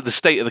the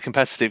state of the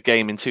competitive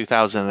game in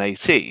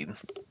 2018,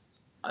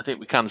 I think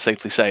we can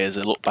safely say, as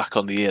a look back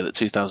on the year, that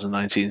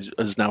 2019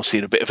 has now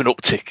seen a bit of an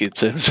uptick in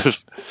terms of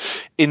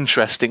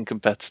interest in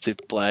competitive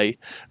play,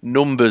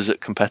 numbers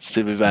at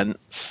competitive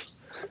events.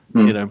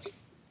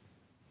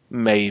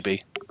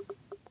 Maybe.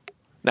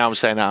 Now I'm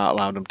saying that out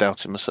loud, I'm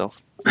doubting myself.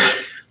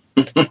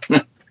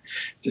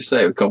 Just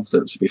say it with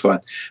confidence, it'll be fine.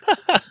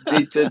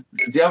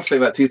 The other thing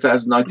about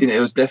 2019, it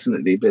was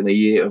definitely been a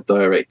year of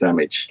direct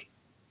damage.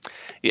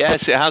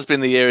 Yes, it has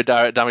been the year of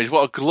direct damage.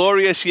 What a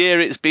glorious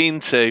year it's been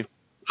to.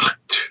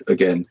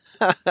 Again.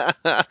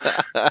 I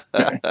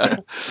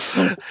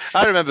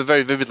remember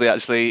very vividly,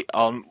 actually,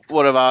 on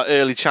one of our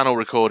early channel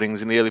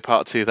recordings in the early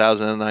part of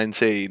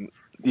 2019,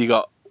 you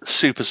got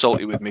super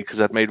salty with me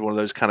because I'd made one of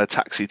those kind of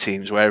taxi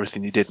teams where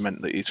everything you did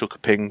meant that you took a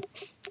ping.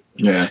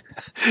 Yeah.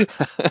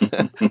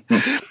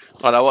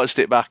 And I watched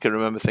it back and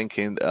remember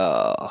thinking,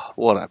 oh,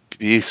 what a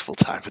beautiful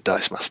time for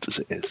Dice Masters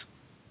it is.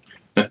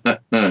 When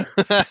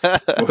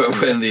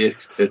the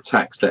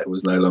attack step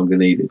was no longer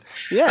needed.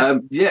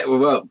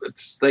 Well,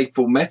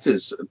 staple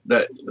metas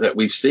that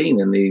we've seen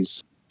in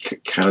these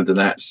Canada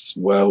Nats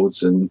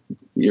Worlds and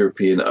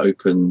European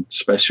Open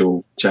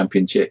Special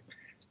Championship.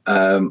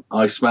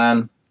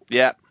 Iceman,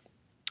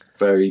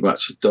 very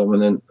much a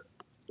dominant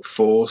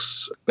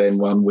force. Ben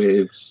won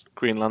with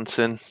Green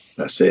Lantern.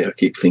 That's it. I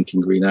keep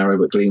thinking Green Arrow,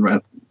 but Green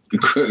Lantern.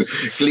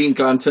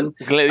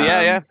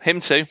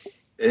 Him too.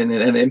 And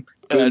him.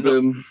 Boom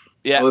Boom.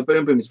 Yeah. Well,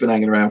 Boom Boom's been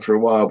hanging around for a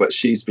while, but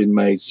she's been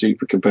made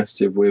super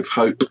competitive with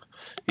Hope.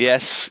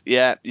 Yes,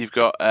 yeah. You've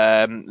got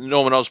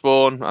Norman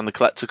Osborn and the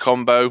Collector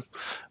combo,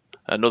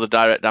 another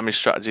direct damage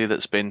strategy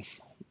that's been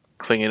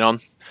clinging on.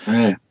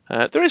 Yeah.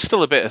 There is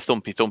still a bit of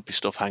thumpy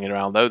stuff hanging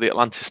around, though. The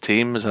Atlantis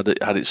team has had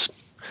its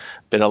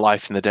bit of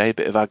life in the day, a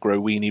bit of aggro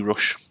weenie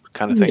rush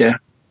kind of thing.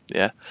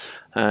 Yeah.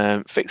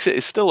 Fix It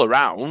is still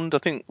around, I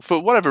think,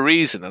 for whatever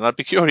reason, and I'd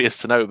be curious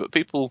to know, but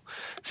people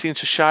seem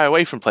to shy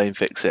away from playing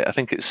Fix It. I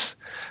think it's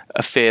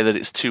a fear that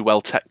it's too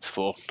well teched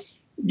for.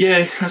 Yeah,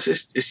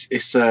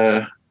 it's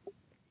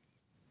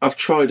I've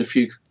tried a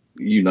few,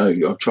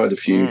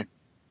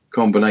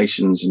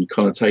 combinations and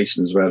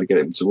connotations of how to get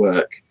them to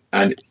work,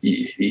 and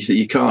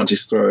you can't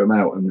just throw them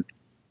out and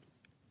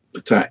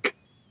attack.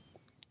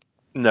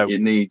 No,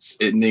 it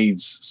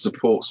needs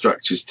support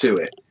structures to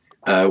it.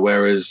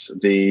 Whereas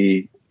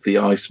the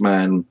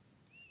Iceman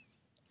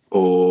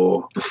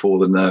or before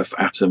the nerf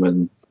Atom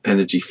and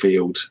Energy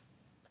Field.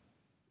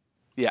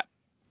 Yeah.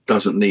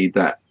 Doesn't need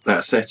that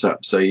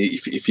setup. So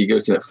if you're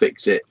looking at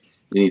Fix It,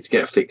 you need to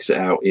get Fix It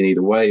out. You need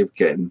a way of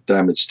getting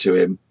damage to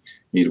him.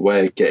 You need a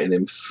way of getting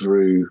him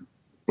through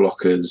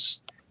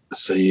blockers.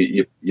 So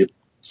you're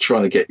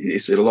trying to get,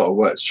 it's a lot of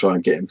work to try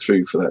and get him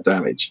through for that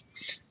damage.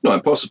 Not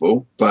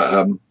impossible,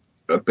 but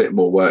a bit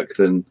more work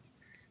than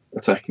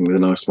attacking with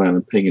an Iceman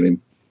and pinging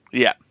him.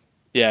 Yeah.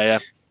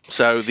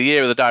 So the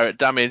year of the direct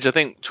damage, I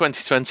think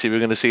 2020 we're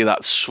going to see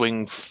that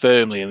swing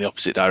firmly in the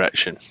opposite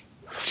direction.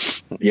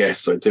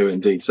 Yes, I do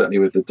indeed. Certainly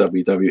with the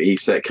WWE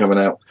set coming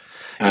out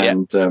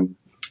and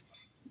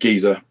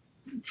Geezer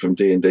from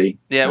D&D.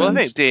 Yeah, well,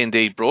 I think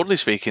D&D, broadly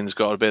speaking, has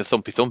got a bit of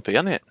thumpy,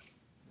 hasn't it?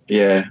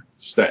 Yeah,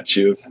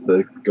 statue of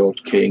the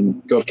God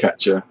King, God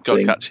Catcher.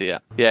 Yeah.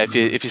 Yeah,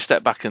 if you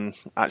step back and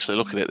actually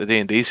look at it, the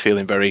D&D's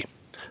feeling very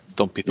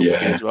thumpy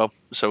as well.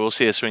 So we'll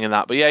see a swing in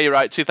that. But yeah, you're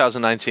right,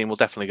 2019 will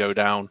definitely go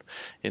down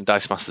in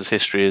Dice Masters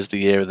history as the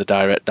year of the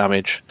direct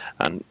damage.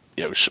 And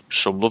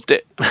some loved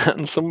it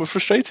and some were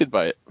frustrated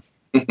by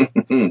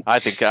it.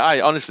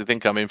 I honestly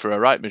think I'm in for a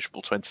right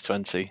miserable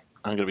 2020.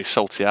 I'm going to be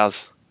salty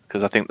as,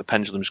 because I think the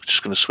pendulum's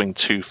just going to swing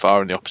too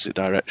far in the opposite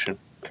direction.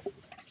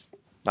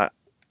 That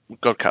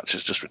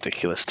Godcatcher's just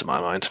ridiculous to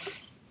my mind.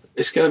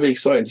 It's going to be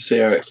exciting to see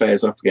how it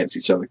fares up against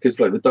each other, because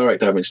like the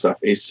direct damage stuff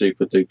is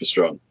super duper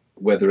strong.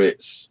 Whether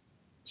it's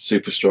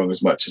super strong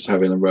as much as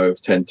having a row of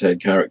 10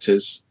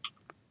 characters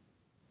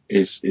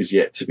is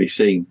yet to be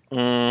seen.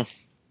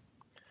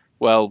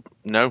 Well,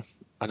 no,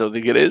 I don't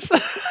think it is.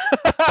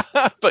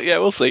 But yeah,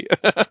 we'll see.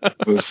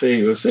 We'll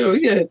see. Well,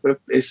 yeah,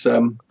 it's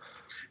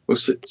we'll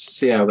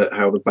see how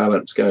the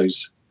balance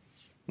goes.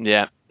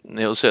 Yeah,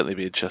 it'll certainly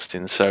be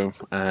interesting. So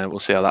we'll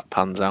see how that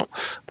pans out.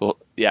 But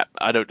yeah,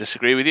 I don't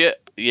disagree with you.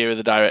 Year of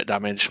the direct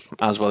damage,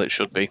 as well it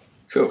should be.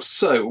 Cool.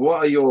 So,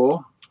 what are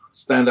your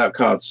standout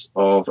cards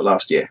of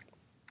last year?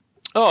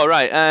 Oh,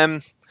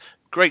 right.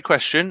 Great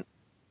question.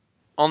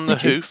 On the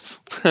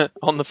hoof,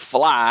 on the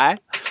fly.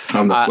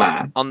 On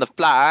the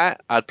fly,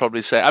 I'd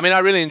probably say. I mean, I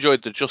really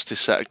enjoyed the Justice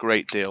set a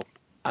great deal,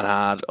 and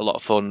I had a lot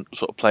of fun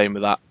sort of playing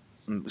with that,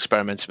 and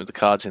experimenting with the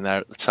cards in there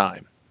at the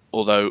time.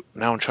 Although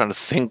now I'm trying to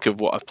think of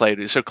what I've played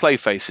with. So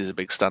Clayface is a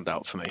big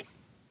standout for me.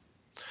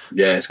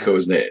 Yeah, it's cool,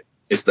 isn't it?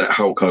 It's that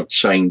whole kind of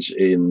change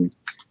in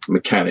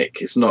mechanic.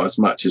 It's not as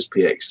much as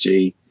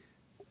PXG,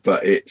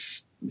 but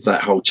it's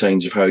that whole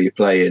change of how you're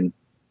playing,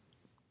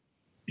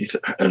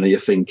 and you're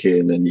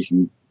thinking, and you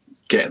can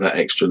get that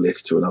extra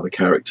lift to another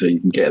character. You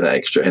can get that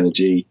extra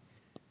energy.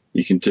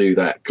 You can do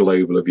that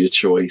global of your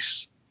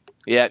choice.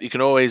 Yeah, you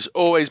can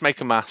always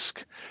make a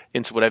mask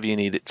into whatever you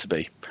need it to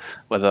be,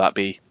 whether that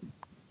be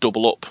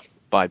double up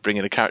by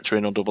bringing a character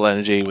in on double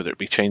energy, whether it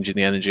be changing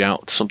the energy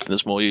out to something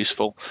that's more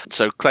useful.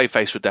 So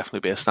Clayface would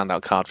definitely be a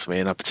standout card for me,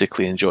 and I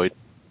particularly enjoyed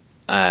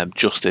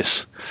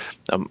Justice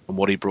and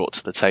what he brought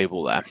to the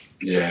table there.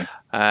 Yeah.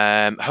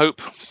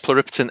 Hope,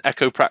 Pluripotent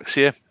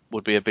Echopraxia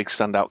would be a big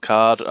standout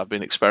card. I've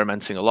been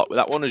experimenting a lot with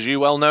that one, as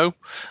you well know.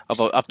 I've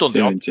done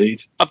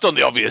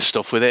the obvious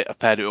stuff with it. I've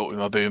paired it up with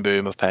my Boom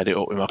Boom. I've paired it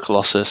up with my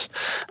Colossus.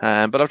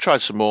 But I've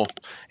tried some more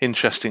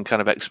interesting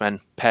kind of X-Men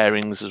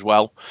pairings as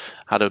well.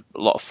 Had a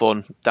lot of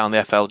fun down the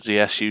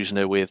FLGS using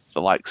her with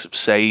the likes of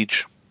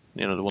Sage,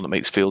 the one that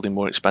makes fielding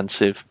more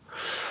expensive.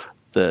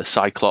 The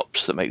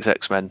Cyclops that makes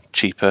X-Men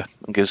cheaper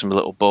and gives them a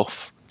little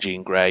buff.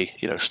 Jean Grey,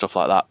 stuff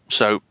like that.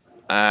 So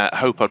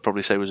Hope I'd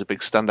probably say was a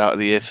big standout of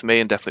the year for me,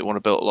 and definitely want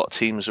to build a lot of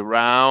teams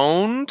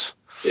around.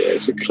 Yeah,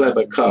 it's a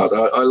clever card.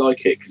 I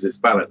like it because it's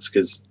balanced,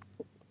 because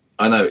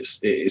I know it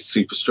is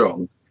super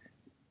strong,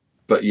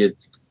 but you're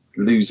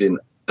losing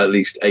at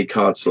least a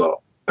card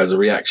slot as a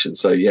reaction.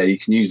 So yeah, you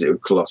can use it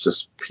with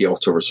Colossus,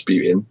 Piotr, or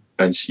Rasputin,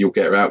 and you'll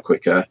get her out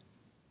quicker,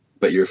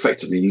 but you're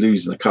effectively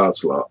losing a card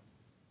slot.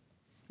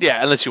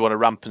 Yeah, unless you want to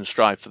ramp and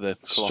strive for the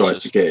Colossus. Strive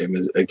to get him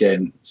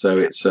again. So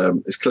it's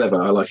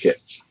clever. I like it.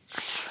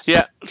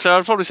 Yeah, so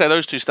I'd probably say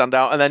those two stand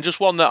out. And then just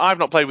one that I've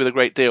not played with a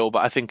great deal,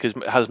 but I think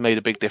has made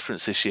a big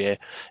difference this year,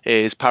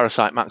 is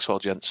Parasite Maxwell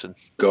Jensen.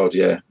 God,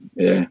 yeah.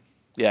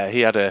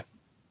 Yeah, there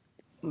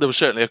was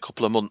certainly a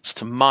couple of months,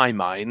 to my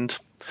mind,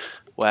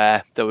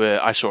 where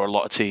I saw a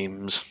lot of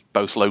teams,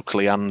 both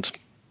locally and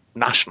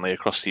nationally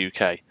across the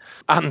UK,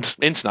 and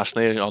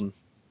internationally on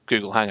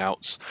Google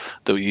Hangouts,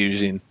 that were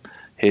using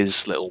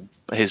his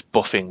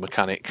buffing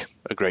mechanic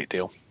a great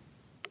deal.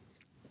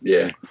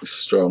 Yeah, it's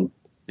strong.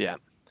 Yeah.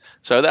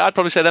 So I'd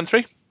probably say them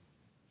three.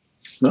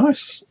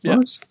 Nice. Yeah.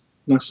 Nice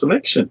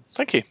selection.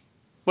 Thank you.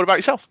 What about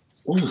yourself?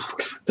 Ooh,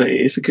 that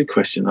is a good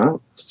question.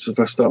 If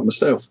I start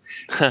myself.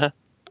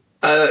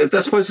 I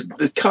suppose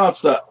there's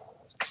cards that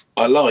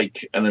I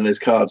like, and then there's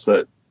cards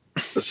that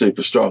are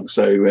super strong.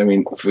 So, I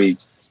mean,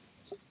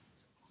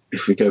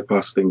 if we go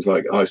past things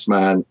like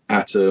Iceman,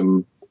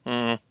 Atom,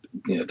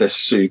 they're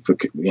super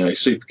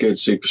good,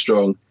 super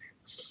strong,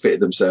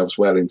 fit themselves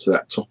well into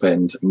that top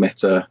end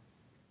meta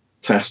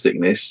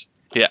tasticness.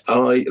 Yeah,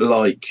 I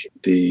like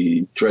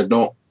the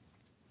Dreadnought,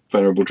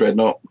 Venerable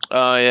Dreadnought.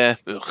 Oh yeah,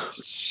 It's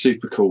a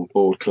super cool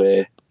board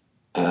clear.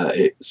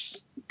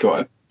 It's got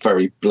a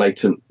very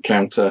blatant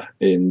counter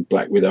in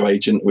Black Widow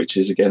Agent, which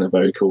is again a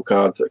very cool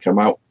card that come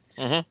out.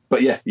 Mm-hmm.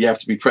 But yeah, you have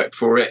to be prepped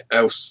for it,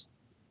 else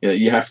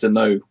you have to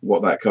know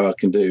what that card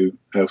can do,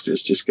 else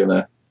it's just going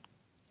to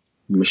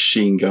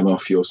machine gun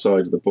off your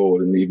side of the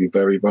board and leave you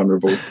very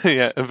vulnerable.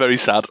 Yeah, and very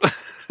sad.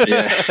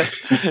 Yeah.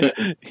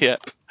 Yeah.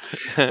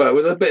 But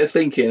with a bit of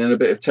thinking and a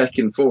bit of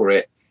teching for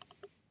it,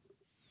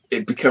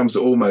 it becomes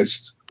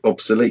almost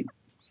obsolete.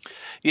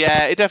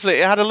 Yeah, it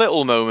had a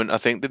little moment, I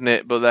think, didn't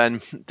it? But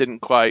then didn't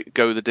quite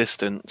go the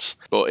distance.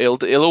 But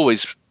it'll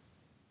always,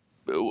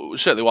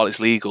 certainly while it's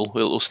legal,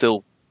 it'll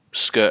still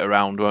skirt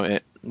around, won't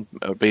it?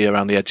 Or be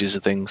around the edges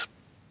of things.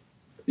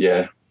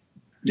 Yeah.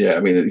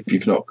 I mean, if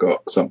you've not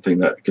got something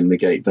that can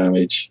negate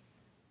damage,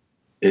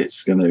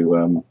 it's going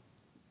to,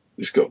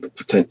 it's got the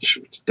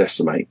potential to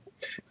decimate.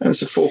 And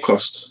it's a 4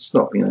 cost. It's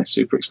not,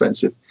 super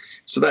expensive.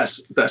 So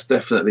that's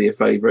definitely a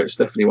favourite. It's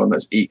definitely one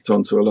that's eked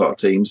onto a lot of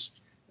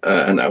teams.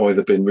 And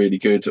either been really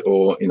good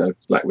or,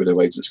 Black Widow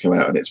Agents come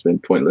out and it's been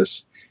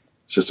pointless.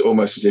 So it's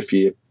almost as if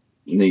you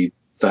need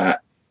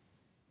that,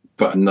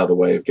 but another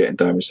way of getting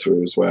damage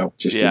through as well,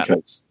 just in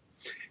case,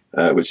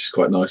 which is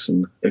quite nice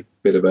and a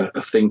bit of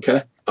a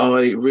thinker.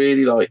 I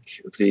really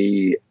like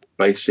the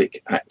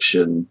basic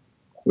action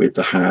with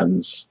the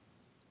hands.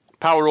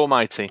 Power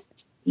Almighty.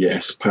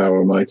 Yes, Power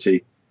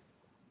Almighty.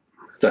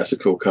 That's a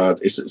cool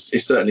card.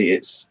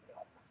 It's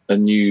a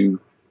new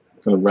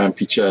kind of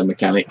rampy churn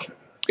mechanic.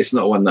 It's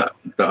not one that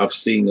I've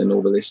seen in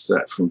all the lists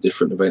from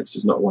different events.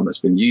 It's not one that's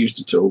been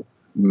used at all.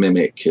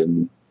 Mimic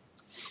and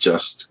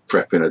just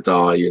prepping a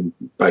die and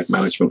bag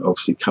management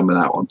obviously coming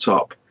out on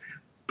top.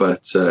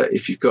 But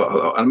if you've got a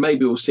lot, and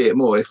maybe we'll see it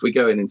more if we're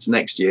going into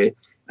next year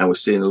and we're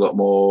seeing a lot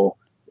more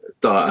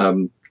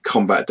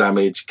combat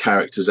damage,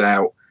 characters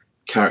out,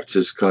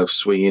 characters kind of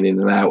swinging in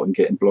and out and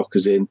getting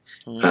blockers in.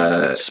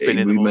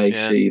 We may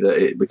see that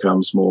it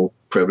becomes more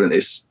prevalent.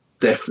 It's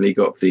definitely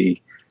got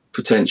the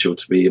potential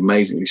to be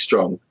amazingly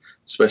strong,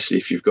 especially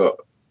if you've got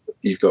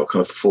kind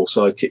of 4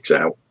 sidekicks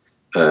out,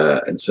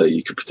 and so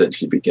you could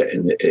potentially be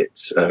getting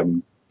it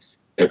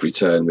every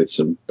turn with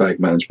some bag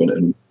management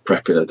and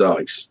prepping a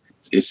dice.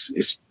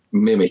 It's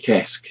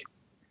mimic-esque,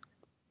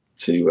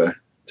 to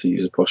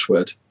use a posh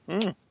word.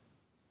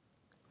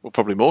 Well,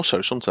 probably more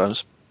so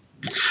sometimes.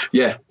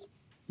 Yeah,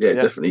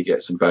 definitely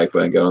get some bag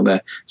burn going on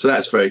there. So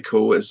that's very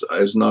cool. It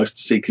was nice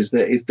to see, because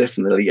there is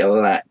definitely a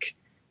lack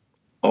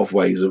of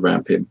ways of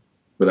ramping,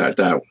 without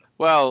doubt.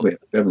 Well,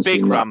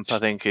 big ramp, I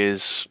think,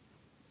 is,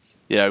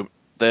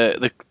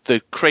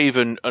 the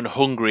craven and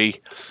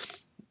hungry,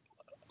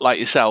 like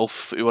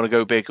yourself, who want to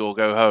go big or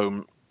go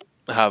home,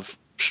 have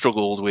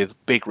struggled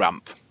with big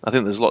ramp. I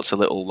think there's lots of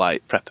little,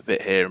 like, prep a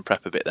bit here and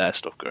prep a bit there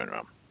stuff going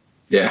around.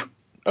 Yeah.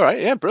 All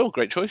right, yeah, brilliant,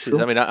 great choices.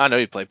 Cool. I mean, I know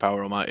you've played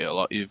Power Almighty a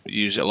lot. You've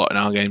used it a lot in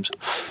our games,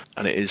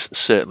 and it is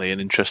certainly an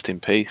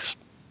interesting piece.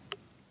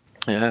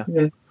 Yeah.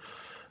 I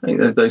think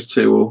that those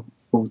two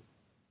will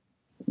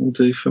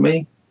do for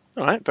me.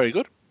 All right, very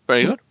good,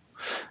 very good.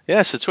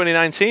 Yeah, so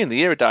 2019, the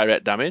year of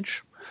direct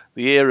damage,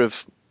 the year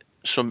of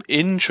some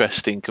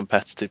interesting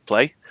competitive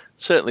play,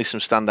 certainly some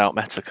standout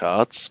meta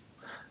cards.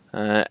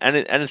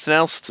 Anything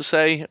else to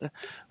say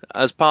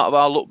as part of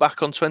our look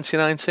back on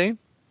 2019?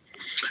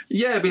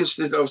 Yeah,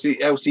 because obviously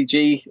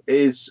LCG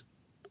is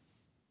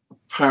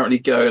apparently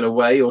going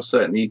away, or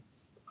certainly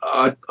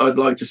I'd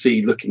like to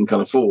see, looking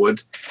kind of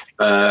forward,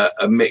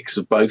 a mix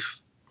of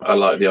both. I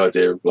like the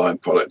idea of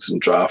blind products and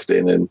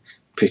drafting and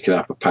picking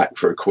up a pack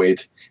for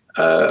 £1.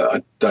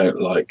 I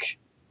don't like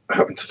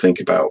having to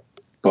think about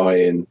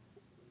buying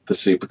the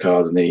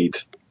supercard I need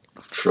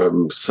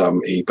from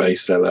some eBay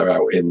seller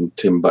out in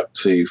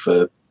Timbuktu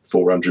for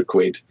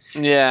 £400.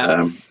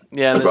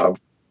 I'd rather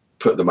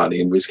put the money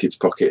in WizKid's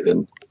pocket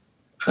than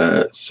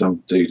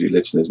some dude who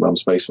lives in his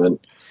mum's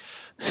basement.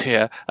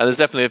 Yeah, and there's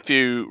definitely a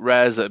few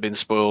rares that have been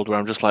spoiled where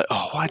I'm just like,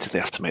 oh, why did they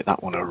have to make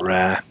that one a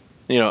rare?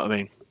 You know what I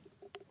mean?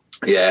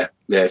 Yeah.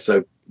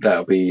 So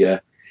that'll be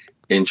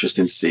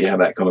interesting to see how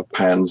that kind of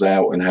pans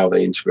out and how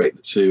they integrate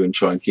the two and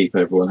try and keep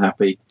everyone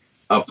happy.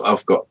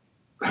 I've got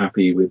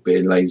happy with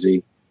being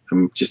lazy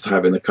and just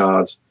having a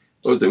card.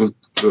 We'll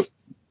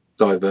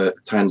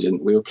divert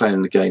tangent. We were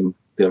playing the game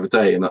the other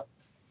day and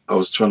I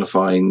was trying to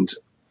find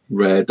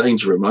rare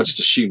Danger Room. I just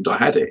assumed I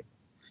had it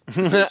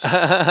because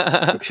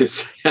I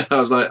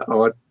was like,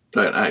 oh, I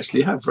don't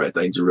actually have rare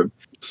Danger Room.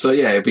 So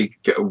yeah, it'd be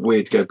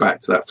weird to go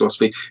back to that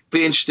philosophy.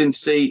 Be interesting to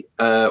see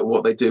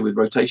what they do with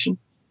rotation,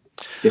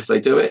 if they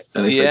do it,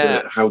 and if they do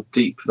it, how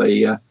deep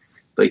they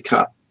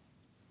cut.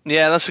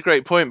 Yeah, that's a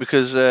great point,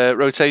 because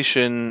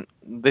rotation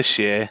this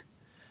year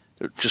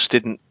just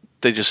didn't.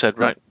 They just said,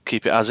 right,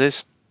 keep it as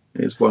is.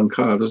 It's one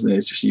card, doesn't it?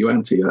 It's just you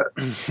anti that.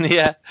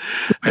 Yeah.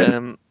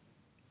 And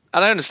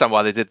I understand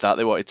why they did that.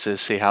 They wanted to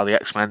see how the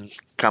X-Men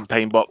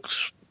campaign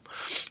box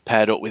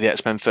paired up with the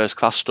X-Men First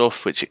Class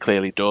stuff, which it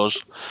clearly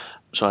does.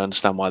 So I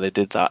understand why they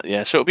did that.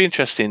 Yeah, so it'll be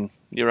interesting.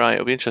 You're right.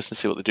 It'll be interesting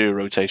to see what they do with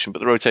rotation. But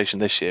the rotation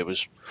this year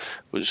was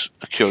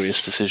a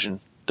curious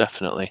decision,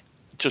 definitely.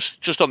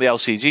 Just on the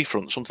LCG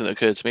front, something that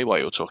occurred to me while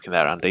you were talking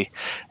there, Andy,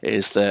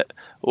 is that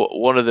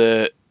one of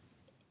the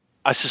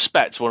I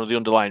suspect one of the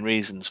underlying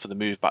reasons for the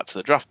move back to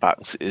the draft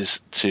packs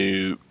is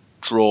to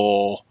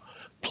draw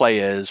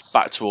players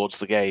back towards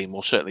the game,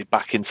 or certainly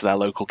back into their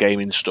local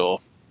gaming store,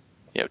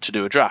 to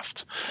do a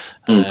draft.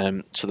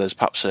 So there's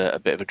perhaps a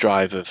bit of a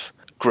drive of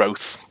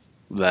growth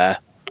there,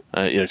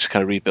 to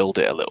kind of rebuild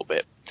it a little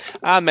bit,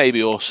 and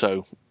maybe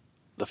also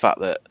the fact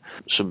that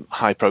some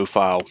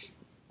high-profile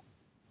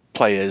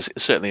players,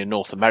 certainly in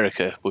North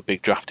America, were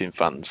big drafting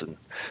fans and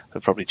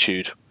have probably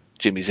chewed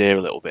Jimmy's ear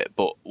a little bit.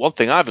 But one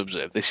thing I've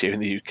observed this year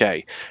in the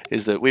UK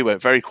is that we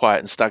went very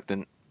quiet and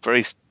stagnant,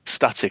 very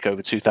static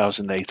over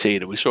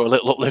 2018, and we saw a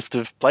little uplift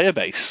of player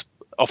base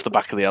off the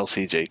back of the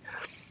LCG.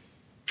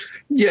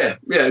 Yeah.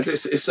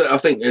 It's I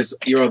think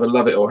you either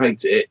love it or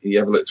hate it. You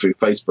have a look through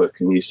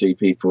Facebook and you see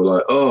people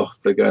like, oh,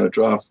 they're going to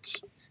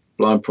draft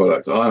blind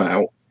product, I'm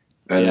out.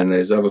 And then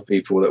there's other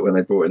people that when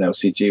they brought in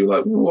LCG were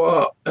like,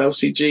 what?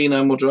 LCG,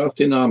 no more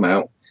drafting, I'm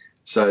out.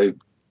 So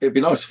it'd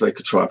be nice if they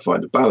could try and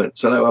find a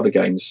balance. I know other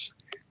games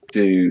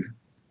do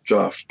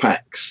draft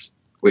packs,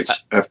 which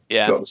have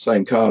got the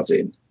same cards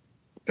in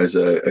as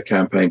a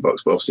campaign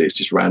box, but obviously it's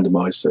just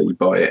randomised, so you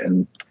buy it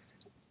and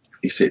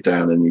you sit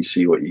down and you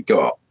see what you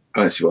got. I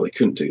don't see why they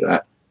couldn't do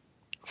that.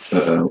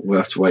 We'll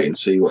have to wait and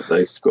see what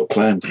they've got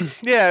planned.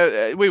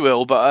 Yeah, we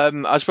will. But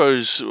I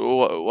suppose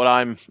what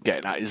I'm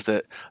getting at is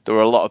that there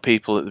were a lot of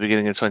people at the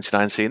beginning of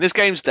 2019. This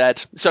game's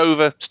dead. It's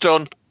over. It's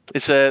done.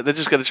 They're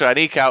just going to try and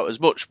eke out as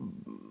much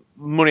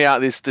money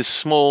out of this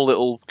small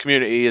little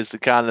community as they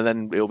can, and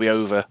then it'll be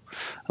over.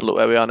 And look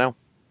where we are now,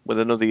 with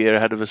another year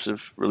ahead of us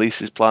of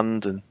releases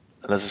planned. And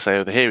as I say,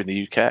 over here in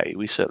the UK,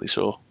 we certainly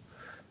saw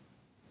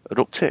an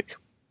uptick.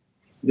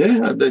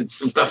 Yeah,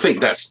 I think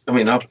that's. I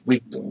mean,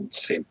 we've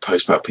seen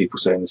posts about people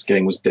saying this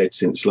game was dead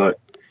since for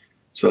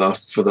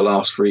the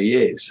last 3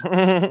 years.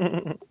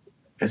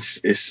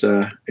 It's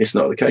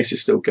not the case.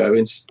 It's still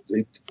going.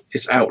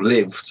 It's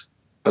outlived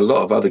a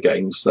lot of other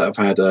games that have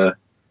had a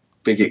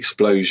big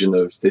explosion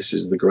of this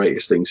is the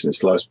greatest thing since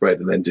sliced bread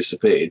and then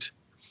disappeared.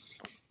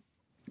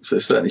 So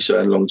it's certainly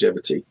showing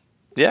longevity.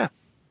 Yeah.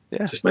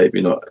 Just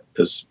maybe not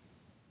as,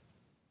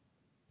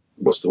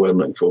 what's the word I'm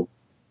looking for?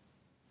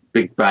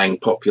 Big bang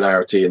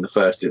popularity in the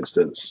first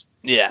instance.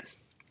 Yeah.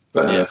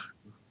 But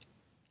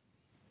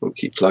we'll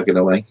keep plugging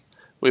away.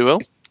 We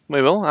will,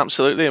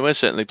 absolutely. And we're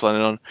certainly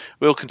planning on,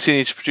 we'll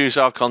continue to produce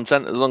our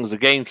content as long as the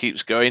game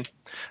keeps going.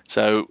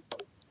 So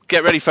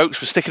get ready, folks.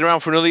 We're sticking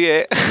around for another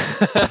year.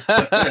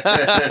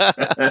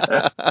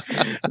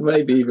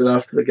 Maybe even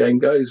after the game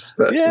goes,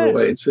 but we'll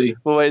wait and see.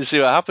 We'll wait and see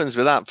what happens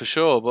with that for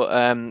sure. But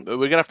we're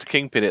going to have to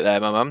kingpin it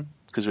there, my man.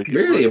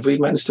 Really? Have we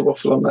managed to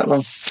waffle on that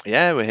long?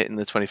 Yeah, we're hitting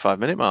the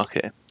 25-minute mark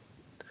here.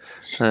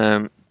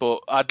 But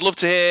I'd love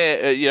to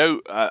hear,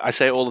 I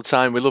say it all the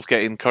time, we love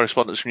getting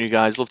correspondence from you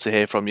guys, love to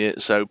hear from you,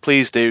 so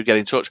please do get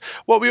in touch.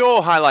 What were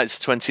your highlights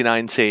of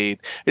 2019?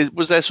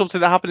 Was there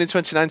something that happened in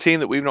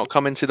 2019 that we've not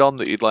commented on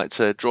that you'd like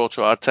to draw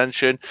to our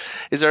attention?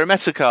 Is there a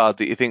meta card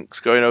that you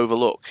think's going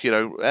overlooked?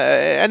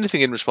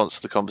 Anything in response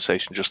to the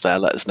conversation just there,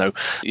 let us know.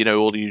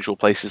 All the usual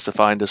places to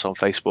find us on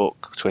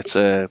Facebook,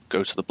 Twitter,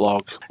 go to the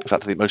blog. In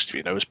fact, I think most of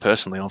you know us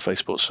personally on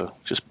Facebook, so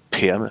just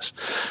PM us.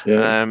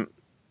 Yeah.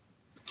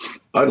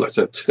 I'd like to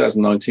say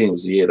 2019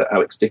 was the year that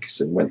Alex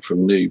Dickerson went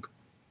from noob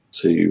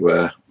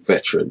to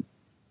veteran.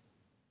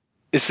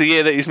 It's the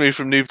year that he's moved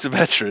from noob to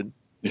veteran.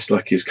 It's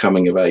like his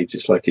coming of age.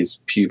 It's like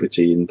his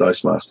puberty in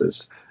Dice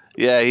Masters.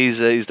 Yeah, he's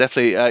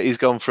definitely he's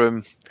gone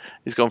from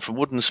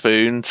wooden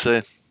spoon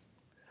to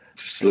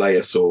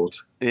Slayer sword.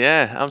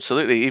 Yeah,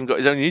 absolutely. He even got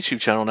his own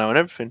YouTube channel now and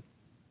everything.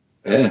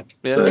 Yeah.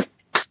 So.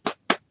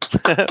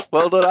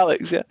 Well done,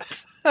 Alex. Yeah.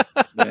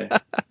 Yeah.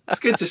 It's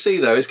good to see,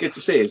 though. It's good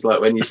to see. It's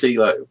like when you see,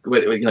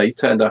 he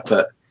turned up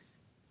at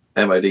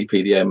MOD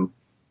PDM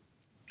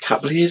a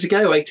couple of years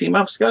ago, 18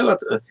 months ago,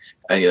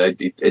 and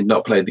he'd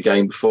not played the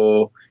game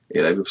before.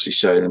 Obviously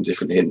showing him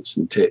different hints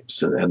and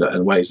tips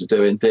and ways of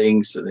doing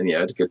things, and then he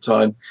had a good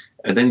time.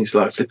 And then he's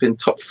like flipping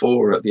top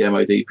 4 at the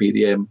MOD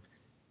PDM,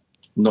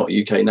 not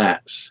UK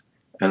Nats,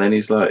 and then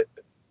he's like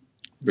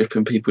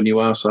ripping people new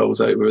arseholes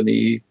over in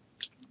the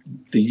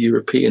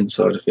European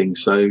side of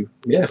things. So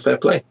yeah, fair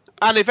play.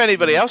 And if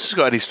anybody else has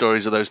got any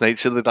stories of those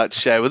nature they'd like to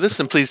share with us,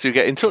 then please do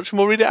get in touch and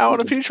we'll read it out on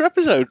a future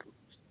episode.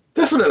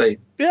 Definitely.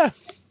 Yeah.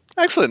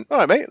 Excellent. All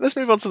right, mate. Let's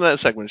move on to the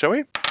next segment, shall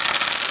we?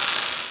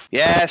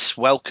 Yes,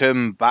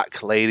 welcome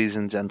back, ladies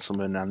and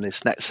gentlemen. And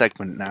this next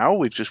segment now,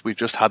 we've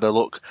just had a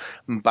look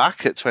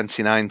back at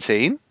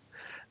 2019.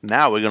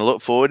 Now we're going to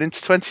look forward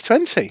into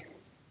 2020.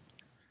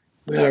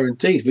 We are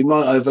indeed. We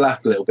might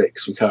overlap a little bit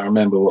because we can't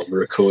remember what we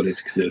recorded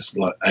because it was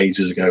like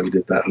ages ago we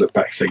did that look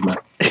back segment.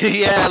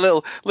 Yeah, a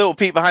little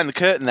peek behind the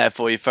curtain there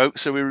for you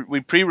folks. So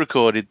we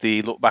pre-recorded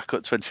the look back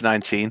at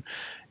 2019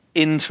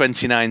 in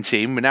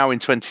 2019. We're now in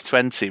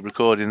 2020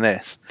 recording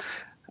this,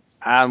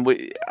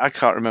 and I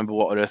can't remember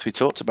what on earth we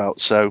talked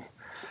about. So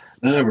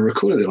no, we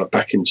recorded it like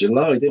back in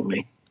July, didn't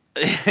we?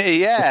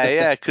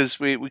 yeah, because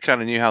we kind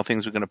of knew how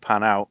things were going to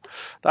pan out.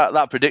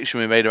 That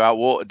prediction we made about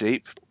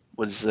Waterdeep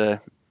was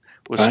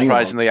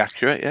surprisingly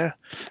accurate, yeah.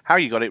 How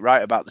you got it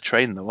right about the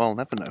train, though, I'll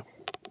never know.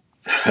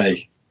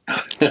 Hey,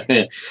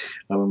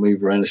 I'm a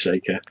mover and a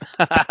shaker.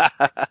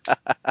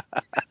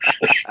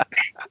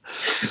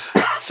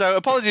 So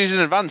apologies in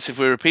advance if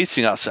we're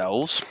repeating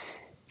ourselves.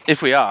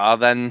 If we are,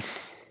 then,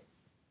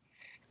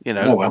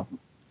 Oh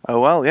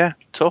well, yeah,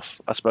 tough,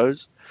 I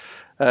suppose.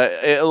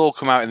 It'll all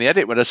come out in the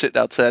edit when I sit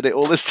down to edit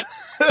all this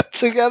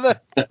together.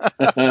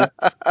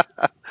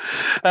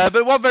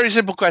 But one very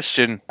simple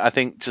question, I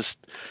think, just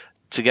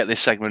to get this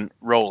segment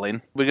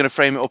rolling. We're going to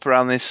frame it up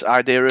around this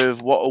idea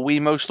of what are we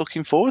most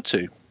looking forward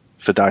to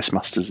for Dice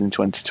Masters in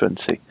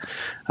 2020.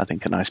 I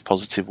think a nice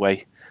positive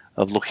way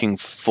of looking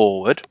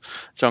forward.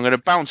 So I'm going to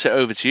bounce it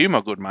over to you,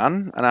 my good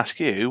man, and ask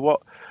you,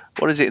 what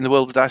is it in the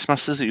world of Dice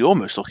Masters that you're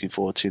most looking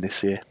forward to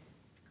this year?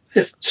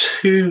 There's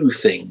two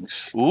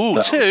things.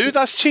 Ooh, two?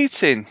 That's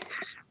cheating.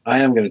 I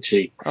am going to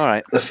cheat. All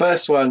right. The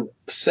first one,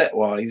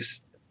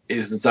 set-wise,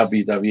 is the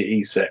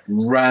WWE set.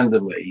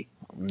 Randomly.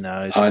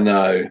 No, I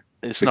know.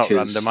 It's not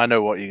random. I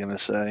know what you're going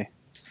to say.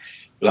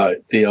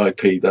 Like, the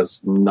IP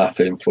does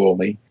nothing for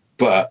me.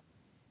 But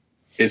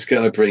it's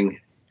going to bring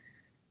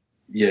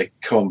your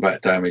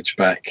combat damage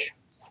back.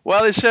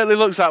 Well, it certainly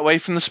looks that way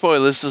from the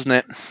spoilers, doesn't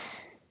it?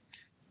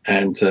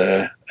 And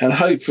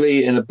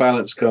hopefully in a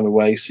balanced kind of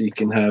way, so you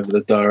can have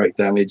the direct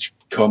damage,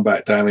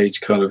 combat damage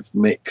kind of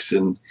mix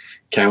and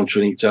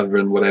countering each other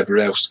and whatever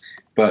else.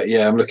 But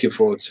yeah, I'm looking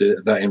forward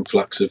to that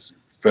influx of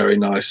very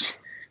nice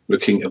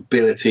looking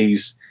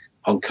abilities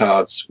on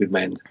cards with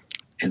men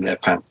in their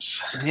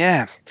pants.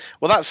 Yeah,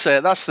 well, that's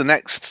the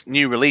next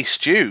new release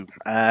due.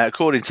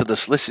 According to the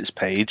solicitors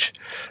page,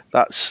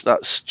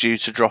 that's due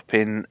to drop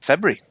in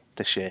February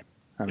this year.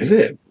 Is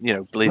it?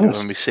 Believe it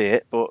when we see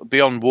it. But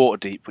beyond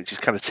Waterdeep, which is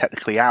kind of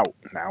technically out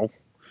now,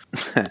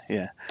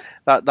 yeah,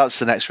 that's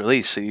the next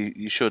release. So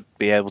you should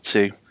be able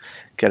to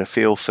get a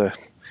feel for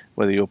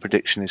whether your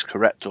prediction is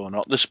correct or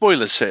not. The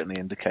spoilers certainly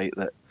indicate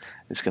that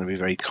it's going to be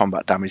very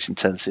combat damage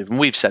intensive, and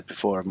we've said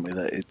before, haven't we,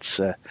 that it's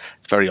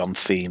very on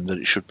theme, that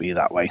it should be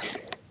that way.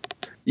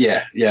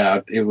 Yeah,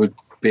 it would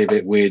be a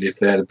bit weird if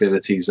they had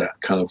abilities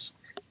that kind of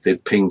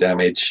did ping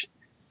damage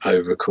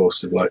over a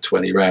course of like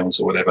 20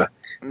 rounds or whatever.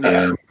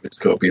 Yeah. It's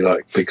got to be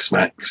like big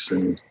smacks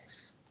and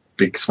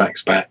big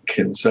smacks back,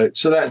 and so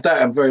that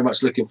I'm very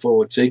much looking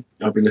forward to.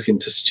 I'll be looking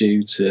to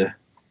Stu to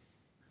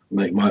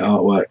make my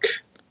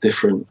artwork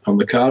different on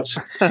the cards,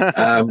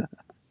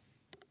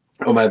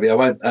 or maybe I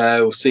won't.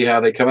 We'll see how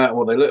they come out and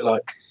what they look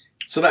like.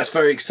 So that's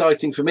very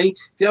exciting for me.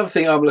 The other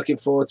thing I'm looking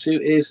forward to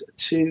is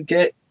to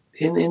get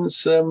in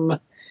some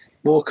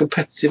more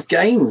competitive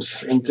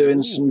games and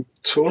doing some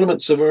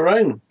tournaments of our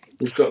own.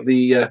 We've got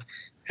the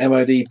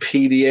MOD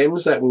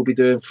PDMs that we'll be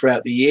doing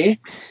throughout the year.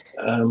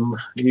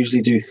 We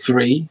usually do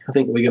 3. I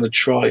think we're going to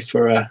try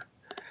for a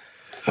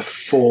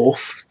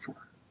 4th.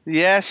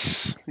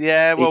 Yes.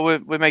 Yeah, well,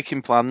 we're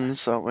making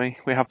plans, aren't we?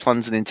 We have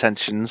plans and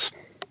intentions.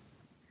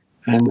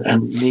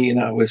 And meeting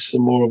up with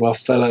some more of our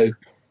fellow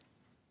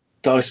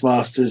Dice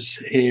Masters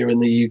here in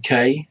the UK.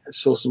 I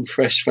saw some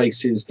fresh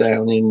faces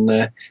down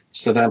in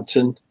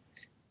Southampton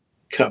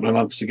a couple of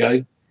months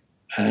ago.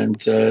 And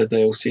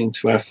they all seem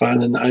to have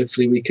fun, and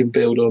hopefully we can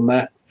build on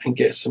that and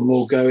get some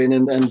more going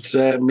and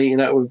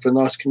meeting up with a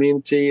nice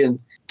community and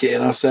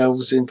getting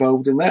ourselves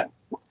involved in that.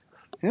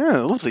 Yeah,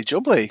 lovely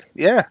jubbly.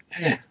 Yeah,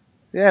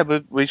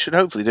 but we should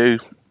hopefully do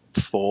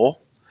 4.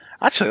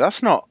 Actually,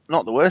 that's not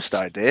the worst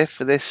idea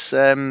for this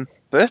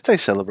birthday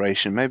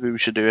celebration. Maybe we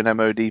should do an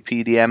MOD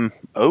PDM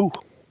O.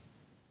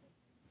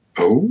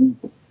 Oh?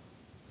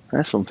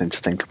 There's something to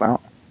think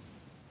about.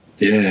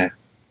 Yeah.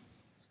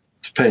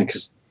 Depends,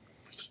 because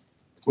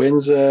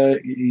when's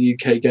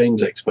UK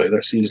Games Expo?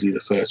 That's usually the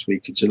first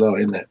week of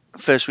July, isn't it?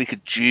 First week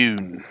of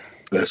June.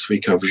 First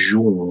week of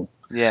June.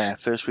 Yeah,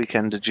 first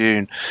weekend of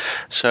June.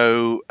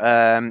 So,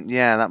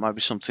 that might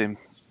be something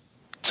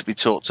to be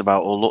talked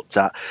about or looked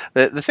at.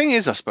 The thing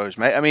is, I suppose,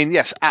 mate, I mean,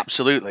 yes,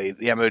 absolutely,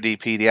 the MOD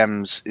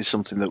PDMs is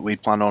something that we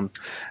plan on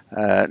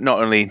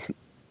not only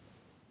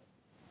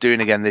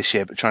doing again this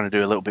year, but trying to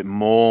do a little bit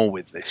more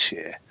with this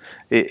year,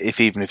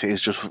 even if it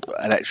is just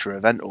an extra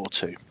event or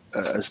two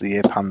as the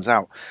year pans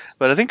out.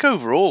 But I think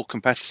overall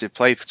competitive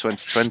play for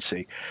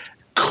 2020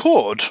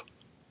 could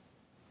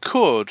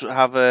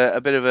have a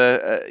bit of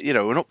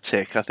an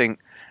uptick. I think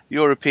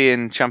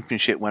European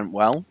Championship went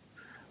well.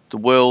 The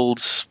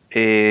Worlds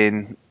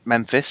in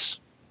Memphis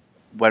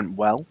went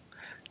well.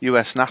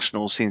 US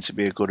Nationals seems to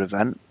be a good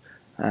event.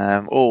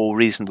 All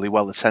reasonably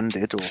well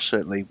attended, or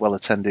certainly well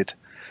attended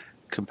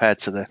compared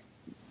to the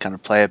kind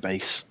of player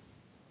base.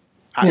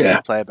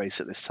 Player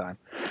base at this time.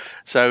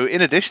 So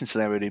in addition to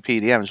the MOD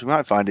PDMs, we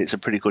might find it's a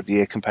pretty good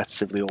year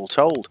competitively all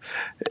told.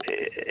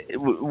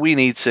 We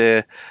need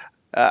to,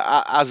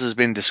 as has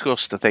been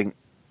discussed, I think,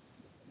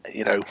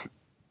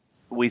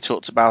 we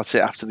talked about it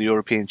after the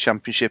European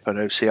Championship. I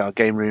know CR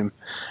Game Room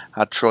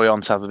had Troy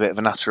on to have a bit of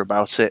a natter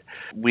about it.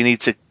 We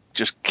need to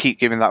just keep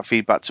giving that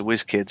feedback to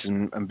WizKids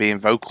and being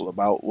vocal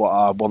about what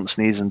our wants,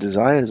 needs and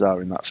desires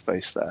are in that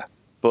space there.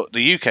 But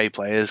the UK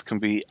players can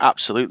be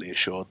absolutely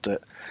assured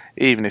that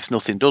even if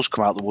nothing does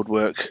come out the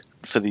woodwork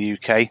for the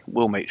UK,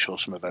 we'll make sure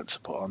some events are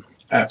put on.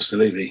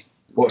 Absolutely.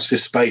 Watch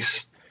this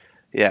space.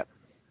 Yeah.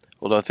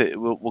 Although I think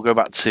we'll go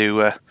back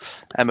to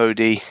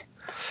MOD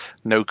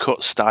no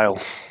cut style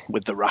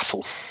with the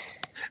raffle.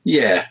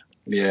 Yeah.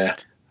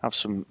 Have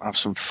some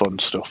fun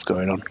stuff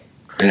going on.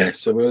 Yeah,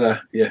 so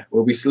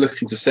we'll be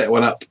looking to set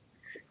one up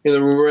in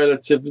a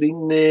relatively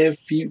near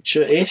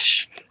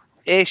future-ish.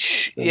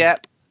 Yeah.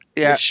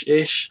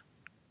 Ish.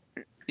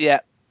 Yeah.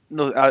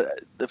 No,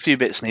 a few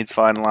bits need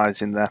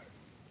finalising there,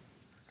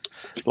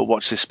 but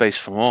watch this space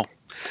for more.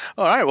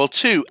 All right, well,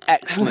 2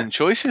 excellent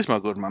choices, my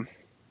good man.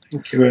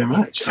 Thank you very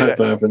much. I hope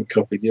I haven't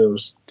copied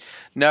yours.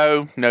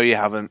 No, you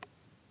haven't.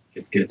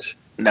 Good.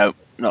 No,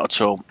 not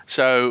at all.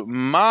 So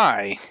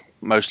my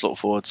most look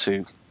forward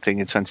to thing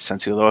in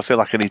 2020, although I feel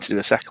like I need to do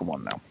a second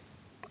one now,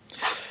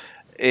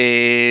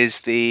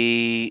 is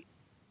the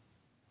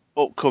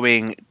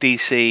upcoming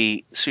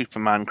DC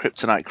Superman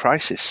Kryptonite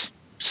Crisis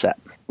set.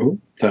 Oh,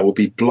 that will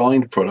be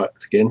blind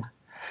product again.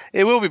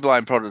 It will be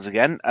blind product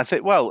again. I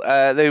think. Well,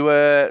 they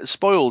were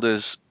spoiled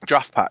as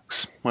draft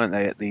packs, weren't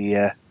they?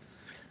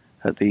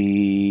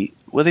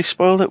 Were they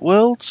spoiled at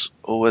Worlds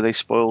or were they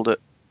spoiled at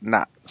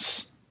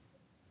Nats?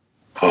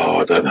 Oh,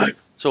 I don't know.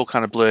 It's all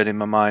kind of blurred in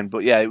my mind,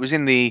 but yeah, it was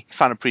in the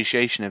fan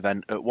appreciation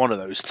event at one of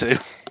those two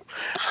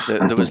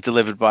that was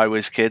delivered by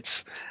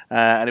WizKids,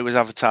 and it was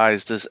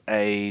advertised as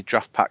a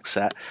draft pack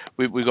set.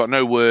 We got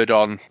no word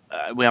on.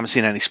 We haven't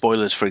seen any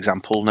spoilers, for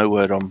example. No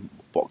word on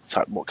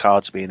what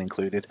cards are being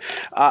included.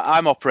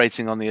 I'm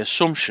operating on the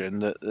assumption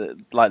that,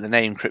 like the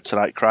name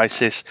Kryptonite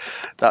Crisis,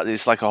 that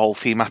is like a whole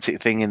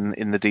thematic thing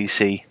in the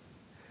DC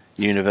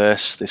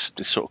universe. This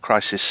sort of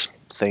crisis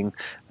thing.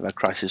 They've had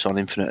Crisis on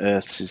Infinite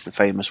Earths is the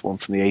famous one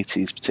from the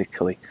 80s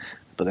particularly,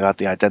 but they've had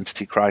the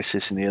Identity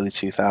Crisis in the early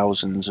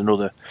 2000s and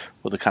other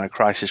kind of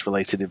crisis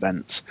related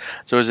events.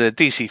 So as a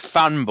DC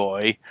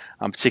fanboy,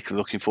 I'm particularly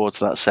looking forward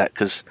to that set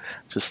because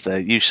just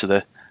the use of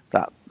that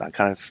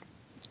kind of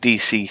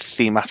DC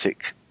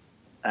thematic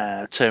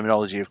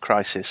terminology of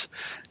crisis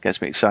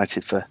gets me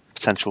excited for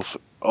potential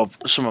of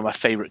some of my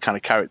favourite kind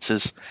of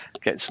characters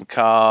getting some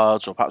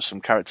cards, or perhaps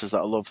some characters that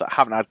I love that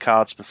haven't had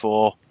cards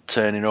before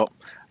turning up.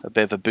 A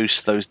bit of a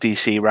boost to those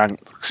DC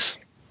ranks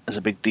as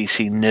a big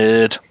DC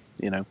nerd,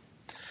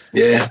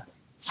 Yeah.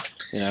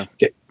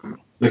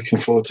 Looking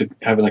forward to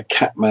having a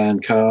Catman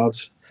card.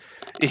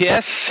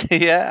 Yes,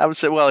 yeah. I would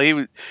say, well,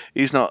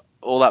 he's not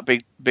all that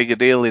big a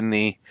deal in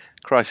the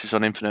Crisis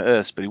on Infinite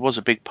Earths, but he was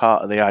a big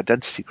part of the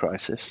Identity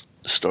Crisis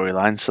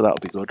storyline, so that'll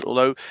be good.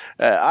 Although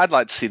I'd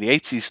like to see the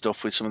 80s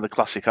stuff with some of the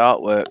classic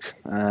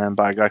artwork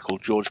by a guy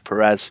called George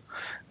Perez,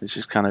 which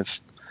is kind of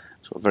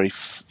sort of very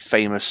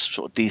famous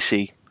sort of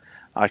DC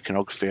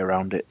iconography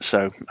around it.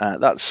 So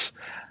that's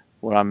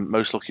what I'm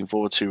most looking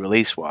forward to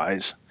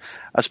release-wise.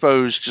 I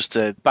suppose just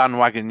to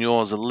bandwagon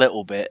yours a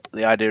little bit,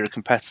 the idea of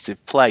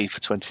competitive play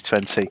for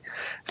 2020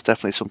 is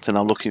definitely something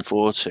I'm looking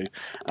forward to.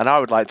 And I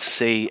would like to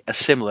see a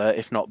similar,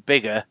 if not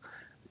bigger,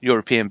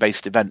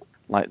 European-based event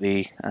like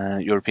the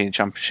European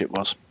Championship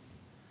was.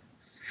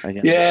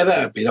 Again. Yeah,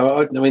 that would be.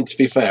 I mean, to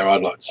be fair,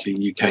 I'd like to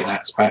see UK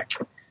Nats back.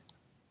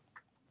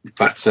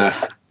 But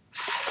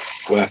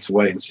we'll have to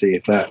wait and see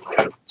if that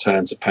kind of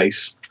turns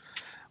apace.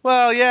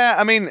 Well, yeah,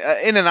 I mean,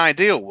 in an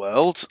ideal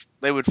world,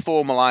 they would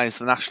formalise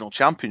the national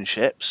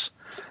championships.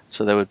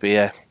 So there would be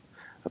a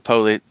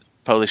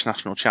Polish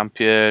national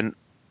champion,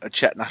 a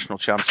Czech national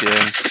champion,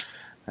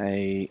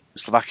 a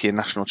Slovakian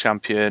national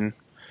champion,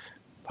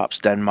 perhaps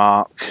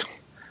Denmark.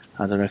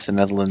 I don't know if the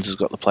Netherlands has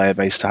got the player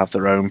base to have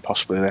their own.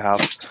 Possibly they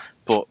have.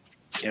 But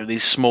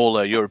these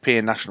smaller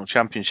European national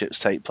championships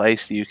take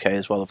place, the UK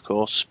as well, of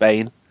course,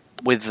 Spain,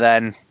 with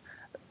then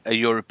a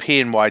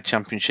European-wide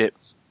championship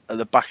at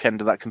the back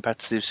end of that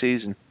competitive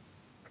season.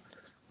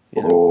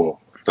 Oh,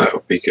 that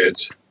would be good.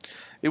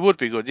 It would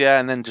be good, yeah,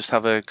 and then just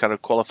have a kind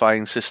of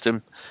qualifying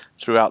system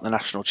throughout the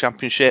national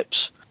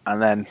championships, and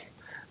then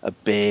a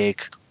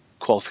big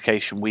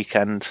qualification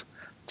weekend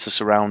to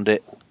surround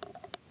it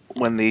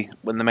when the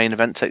main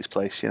event takes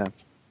place.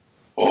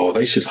 Oh,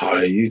 they should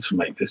hire you to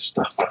make this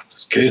stuff up.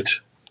 It's good.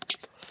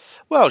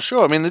 Well,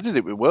 sure. I mean, they did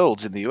it with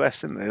Worlds in the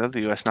US, didn't they? They had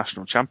the US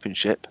National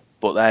Championship,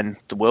 but then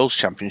the Worlds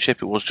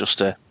Championship, it was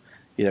just a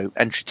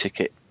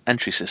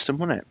entry system,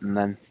 wasn't it? And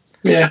then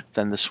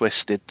then the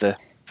Swiss did the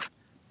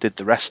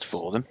rest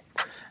for them.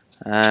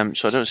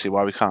 So I don't see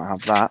why we can't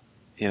have that.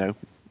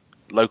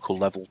 Local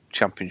level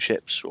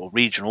championships or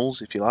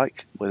regionals, if you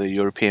like, with a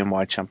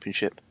European-wide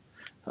championship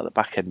at the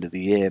back end of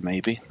the year,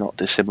 maybe not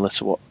dissimilar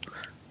to what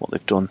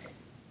they've done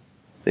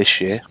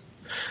this year.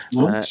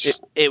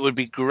 It would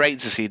be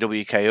great to see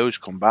WKOs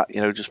come back.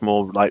 Just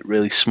more like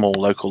really small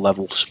local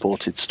level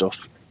supported stuff.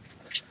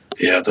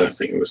 Yeah, I don't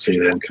think we'll see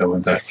them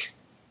coming back.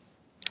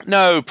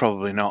 No,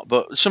 probably not.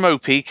 But some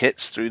OP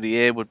kits through the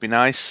year would be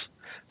nice.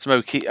 Some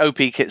OP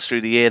kits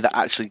through the year that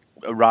actually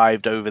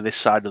arrived over this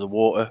side of the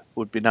water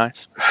would be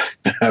nice.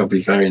 That would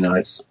be very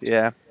nice.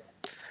 Yeah.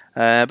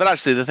 But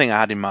actually, the thing I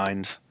had in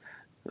mind,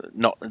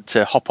 not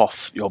to hop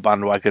off your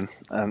bandwagon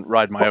and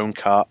ride my own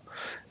cart,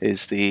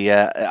 is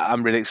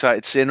I'm really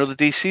excited to see another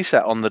DC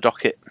set on the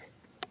docket.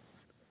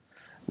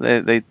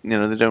 They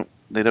don't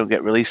they don't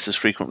get released as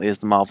frequently as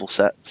the Marvel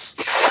sets.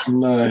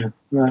 No.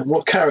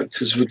 What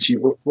characters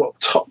what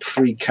top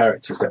 3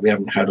 characters that we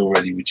haven't had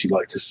already would you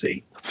like to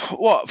see?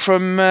 What,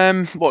 from,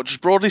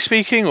 just broadly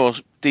speaking, or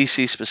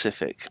DC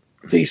specific?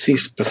 DC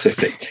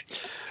specific.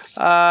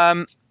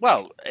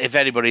 Well, if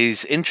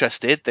anybody's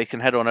interested, they can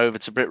head on over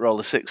to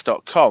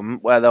BritRoller6.com,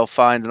 where they'll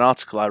find an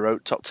article I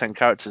wrote, top 10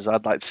 characters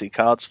I'd like to see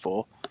cards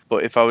for.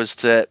 But if I was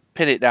to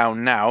pin it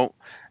down now,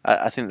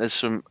 I think there's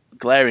some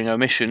glaring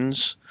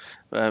omissions.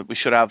 We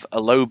should have a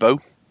Lobo.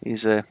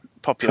 He's a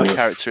popular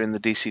character in the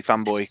DC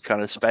fanboy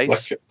kind of space.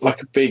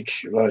 Like a big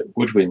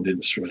woodwind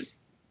instrument.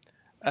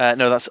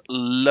 No, that's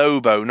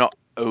Lobo, not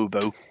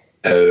oboe.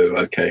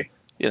 Oh, okay.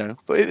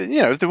 But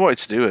if they wanted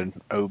to do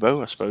an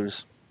oboe, I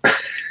suppose.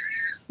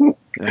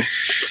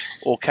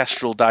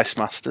 Orchestral dice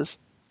masters.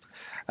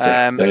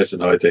 There's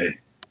an idea.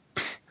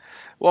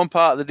 One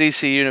part of the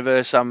DC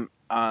universe I'm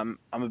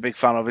a big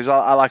fan of is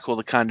I like all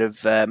the kind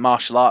of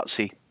martial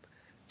artsy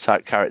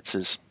type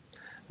characters,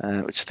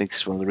 which I think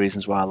is one of the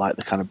reasons why I like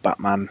the kind of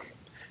Batman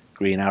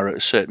Green Arrow,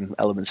 certain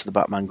elements of the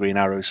Batman Green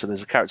Arrow. So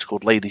there's a character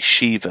called Lady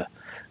Shiva,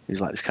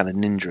 who's like this kind of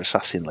ninja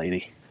assassin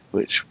lady,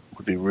 which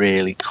would be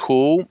really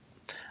cool.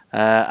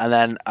 And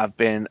then I've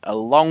been a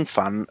long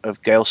fan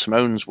of Gail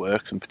Simone's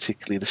work, and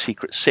particularly the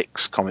Secret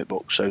Six comic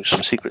book. So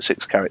some Secret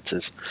Six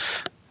characters.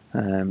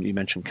 You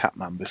mentioned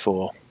Catman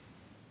before.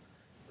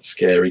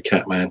 Scary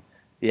Catman.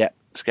 Yeah,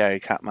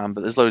 Scary Catman.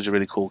 But there's loads of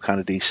really cool kind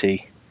of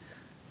DC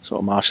sort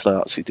of martial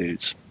artsy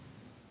dudes.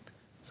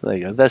 So there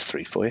you go. There's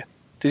 3 for you.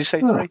 Did you say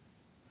 3? I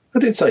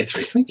did say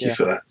 3. Thank you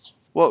for that.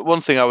 Well,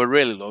 one thing I would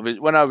really love is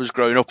when I was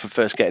growing up and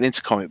first getting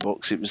into comic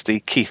books, it was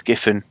the Keith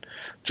Giffen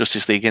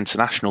Justice League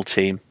International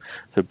team.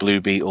 The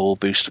Blue Beetle,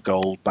 Booster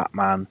Gold,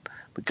 Batman,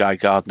 the Guy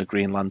Gardner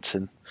Green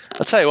Lantern.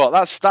 I'll tell you what,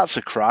 that's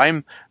a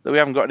crime that we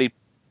haven't got any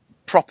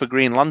proper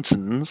Green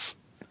Lanterns.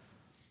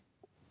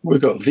 We've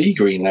got the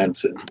Green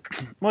Lantern.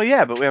 Well,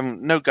 yeah, but we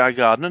haven't. No Guy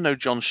Gardner, no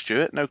John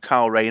Stewart, no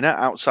Kyle Rayner,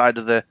 outside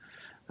of the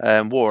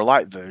War of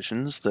Light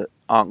versions that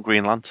aren't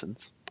Green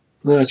Lanterns.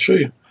 No,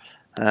 true.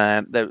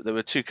 There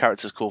were 2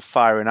 characters called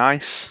Fire and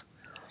Ice.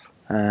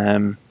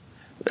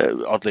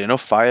 Oddly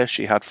enough, Fire,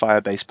 she had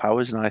fire-based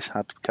powers, and Ice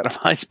had kind of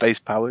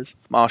ice-based powers.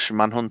 Martian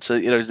Manhunter,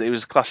 it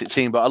was a classic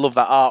team, but I love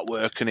that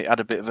artwork, and it had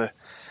a bit of a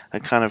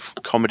kind of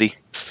comedy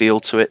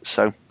feel to it.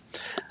 So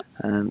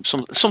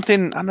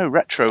something, I don't know,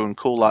 retro and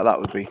cool like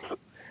that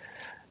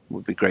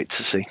would be great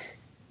to see.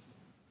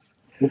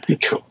 Would be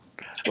cool.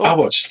 I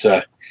watched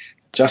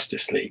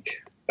Justice League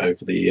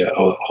over the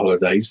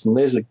holidays, and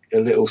there's a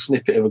little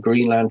snippet of a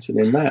Green Lantern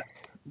in that.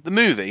 The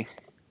movie?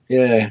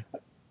 Yeah.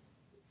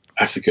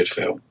 That's a good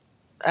film.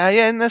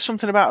 Yeah, and there's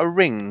something about a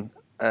ring,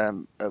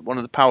 one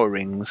of the power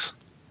rings,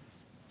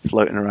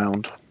 floating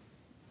around.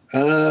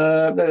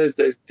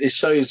 It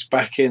shows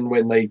back in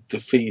when they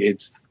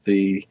defeated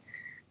the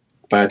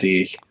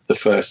baddie the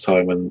first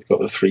time and got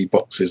the 3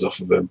 boxes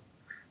off of them,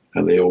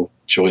 and they all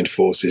joined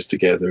forces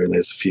together, and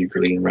there's a few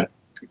Green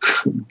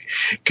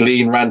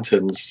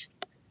Lanterns,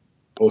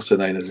 also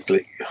known as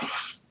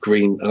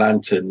Green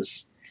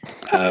Lanterns,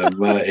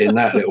 in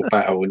that little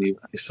battle. When you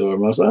saw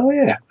them, I was like, oh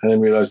yeah, and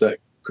then realised that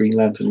Green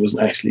Lantern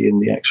wasn't actually in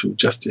the actual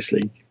Justice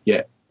League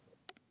yet.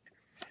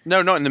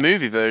 No, not in the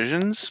movie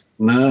versions.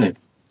 No.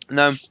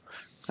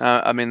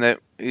 I mean, there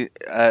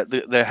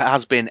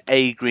has been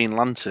a Green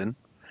Lantern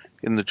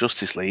in the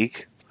Justice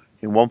League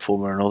in one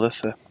form or another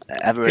for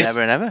ever and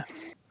ever and ever.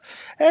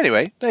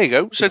 Anyway, there you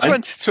go. So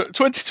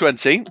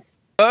 2020.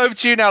 Over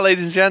to you now,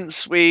 ladies and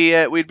gents.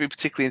 We'd be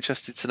particularly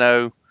interested to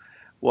know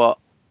what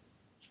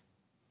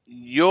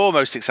you're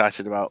most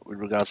excited about with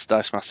regards to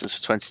Dice Masters for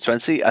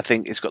 2020. I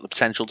think it's got the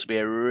potential to be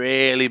a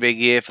really big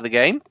year for the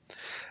game.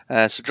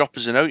 So drop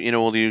us a note. You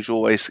know all the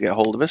usual ways to get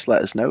hold of us.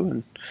 Let us know,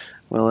 and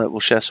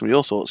we'll share some of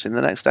your thoughts in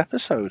the next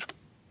episode.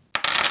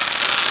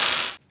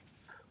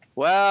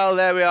 Well,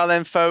 there we are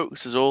then,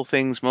 folks. As all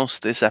things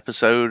must, this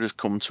episode has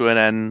come to an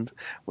end.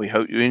 We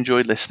hope you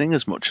enjoyed listening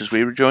as much as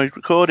we enjoyed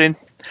recording.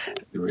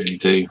 We really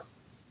do.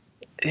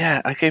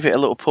 Yeah, I gave it a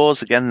little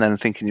pause again then,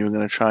 thinking you were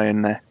going to try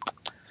and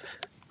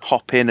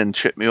hop in and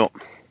trip me up.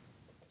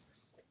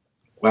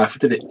 Well, if I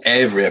did it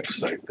every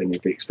episode, then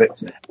you'd be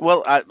expecting it.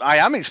 Well, I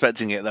am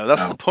expecting it, though.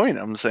 That's the point.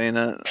 I'm saying,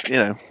 I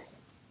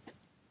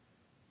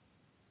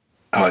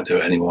won't do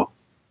it anymore.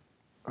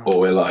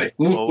 Or we'll lie.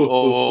 Oh,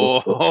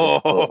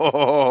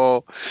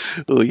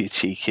 you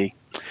cheeky.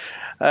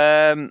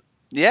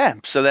 Yeah,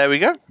 so there we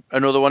go.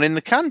 Another one in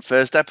the can.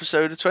 First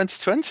episode of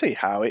 2020.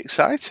 How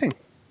exciting.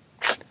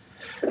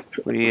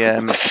 We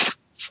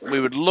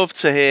would love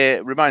to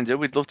hear, reminder,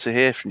 we'd love to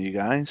hear from you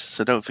guys.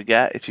 So don't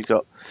forget, if you've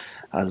got,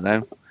 I don't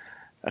know,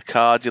 a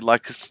card you'd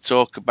like us to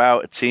talk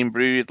about, a team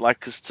brew you'd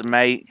like us to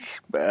make,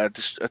 a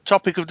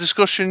topic of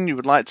discussion you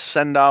would like to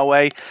send our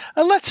way,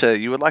 a letter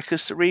you would like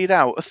us to read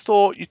out, a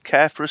thought you'd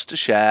care for us to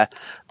share,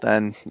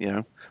 then,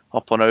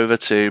 hop on over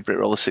to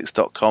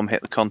BritRoller6.com,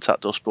 hit the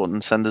contact us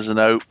button, send us a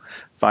note,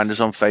 find us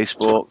on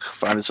Facebook,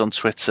 find us on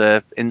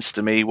Twitter,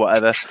 Insta.me,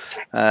 whatever.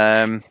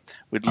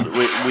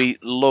 We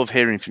love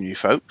hearing from you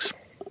folks,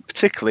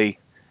 particularly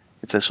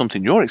If there's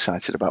something you're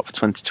excited about for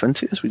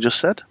 2020, as we just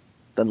said,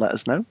 then let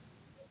us know.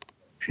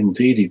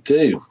 Indeedy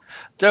do.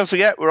 Don't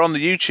forget, we're on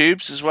the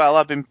YouTubes as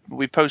well.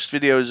 We post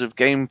videos of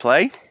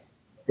gameplay.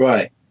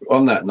 Right.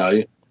 On that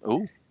note,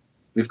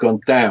 we've gone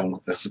down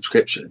a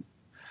subscription.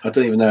 I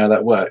don't even know how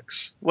that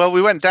works. Well,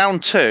 we went down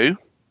 2.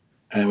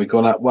 And we've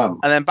gone up 1.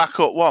 And then back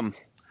up 1.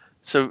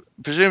 So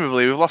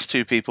presumably we've lost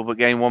 2 people but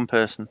gained 1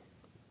 person.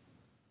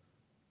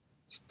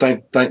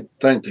 Don't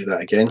do that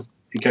again.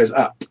 It goes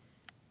up.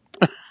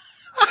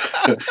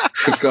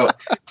 We've got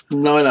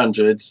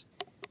 900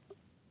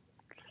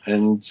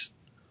 and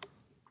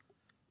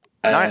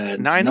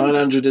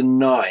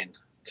 909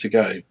 to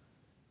go.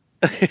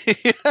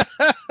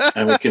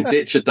 And we can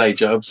ditch a day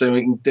job so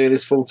we can do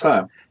this full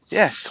time.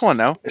 Yeah, come on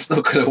now. It's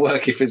not going to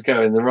work if it's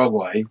going the wrong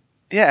way.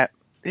 Yeah,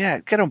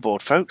 get on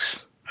board,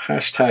 folks.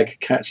 Hashtag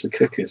catch the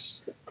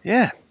cookers.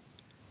 Yeah.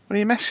 What are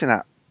you messing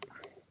at?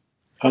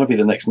 I want to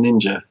be the next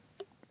ninja.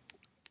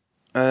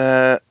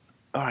 All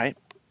right.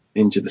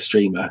 Ninja the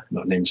streamer,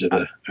 not Ninja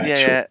the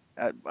actual.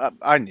 Yeah.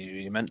 I knew who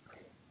you meant.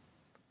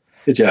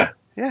 Did you?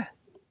 Yeah.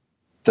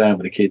 Down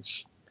with the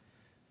kids.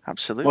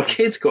 Absolutely. My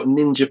kids got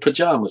ninja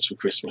pajamas for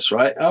Christmas,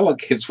 right? I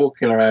want kids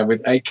walking around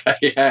with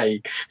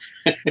AKA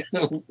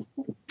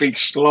big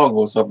schlong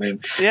or something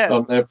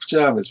on their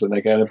pajamas when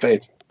they're going to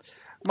bed.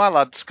 My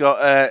lad's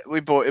got.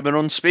 We bought him an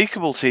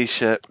Unspeakable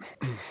T-shirt.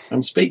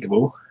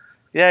 Unspeakable?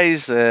 Yeah,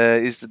 he's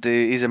the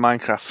dude. He's a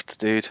Minecraft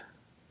dude.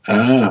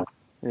 Ah.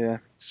 Yeah.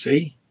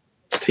 See,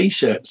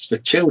 T-shirts for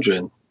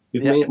children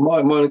with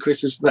mine and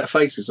Chris's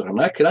faces on.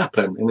 That could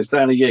happen, and it's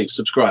down to you.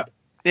 Subscribe.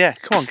 Yeah,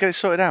 come on, get it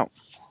sorted out.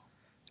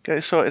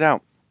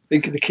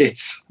 Think of the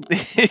kids.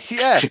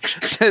 Yeah,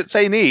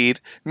 they need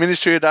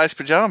Ministry of Dice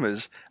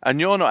pajamas, and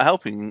you're not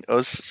helping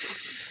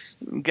us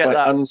get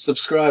that.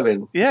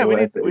 Unsubscribing. Yeah, we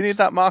need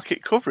that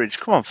market coverage.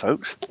 Come on,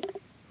 folks.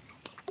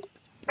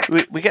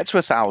 We get to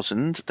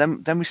 1,000,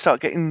 then we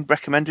start getting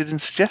recommended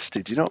and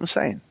suggested. You know what I'm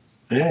saying?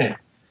 Yeah,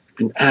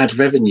 and add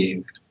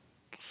revenue.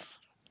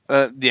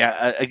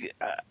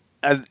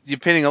 You're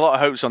pinning a lot of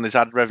hopes on this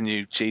ad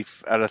revenue,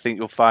 Chief, and I think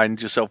you'll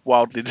find yourself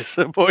wildly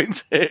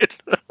disappointed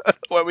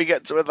when we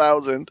get to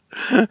 1,000.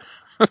 I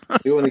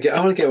want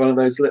to get one of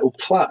those little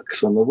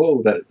plaques on the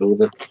wall that all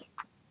the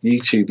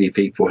YouTubey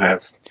people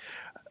have.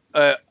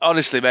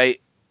 Honestly,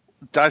 mate,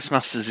 Dice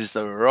Masters is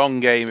the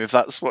wrong game if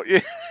that's what your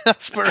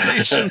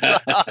aspirations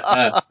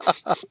are.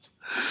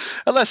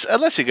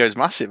 unless it goes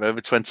massive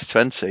over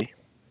 2020.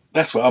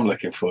 That's what I'm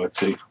looking forward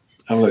to.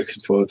 I'm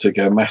looking forward to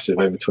going massive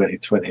over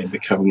 2020 and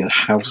becoming a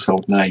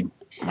household name.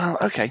 Well,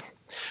 okay.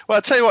 Well,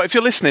 I'll tell you what, if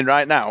you're listening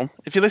right now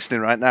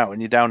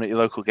and you're down at your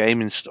local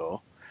gaming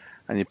store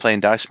and you're playing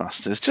Dice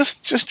Masters,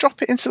 just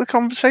drop it into the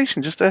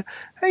conversation. Just hey,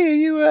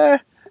 are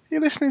you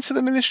listening to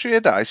the Ministry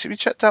of Dice? Have you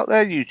checked out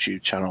their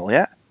YouTube channel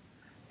yet?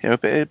 You know,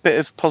 a bit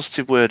of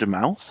positive word of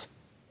mouth.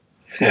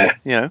 Yeah.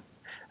 You know,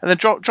 and then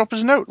drop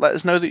us a note. Let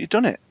us know that you've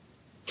done it.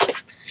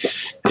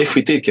 If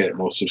we did get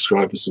more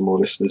subscribers and more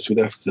listeners, we'd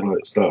have to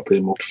start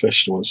being more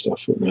professional and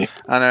stuff, wouldn't we?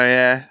 I know,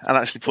 yeah. And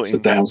actually putting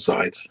the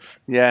downside.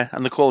 Yeah,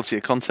 and the quality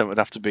of content would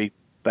have to be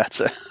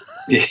better.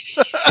 Yeah.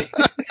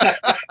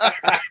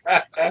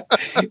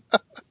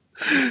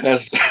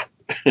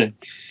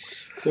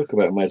 Talk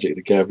about Magic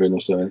the Gathering or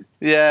something.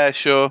 Yeah,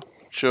 sure.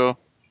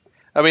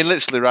 I mean,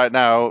 literally right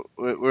now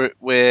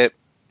we're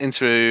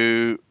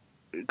into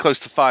close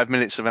to 5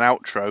 minutes of an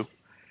outro.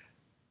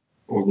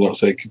 We've not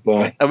said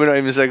goodbye. And we're not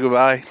even saying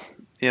goodbye,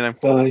 you know.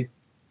 Bye.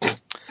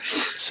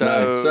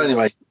 So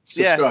anyway,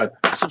 subscribe.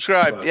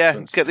 Yeah,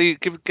 give the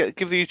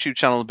YouTube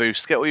channel a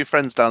boost. Get all your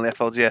friends down the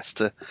FLGS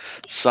to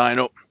sign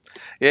up.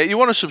 Yeah, you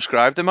want to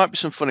subscribe. There might be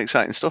some fun,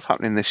 exciting stuff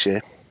happening this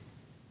year.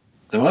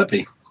 There might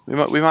be. We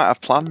might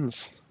have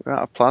plans.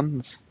 That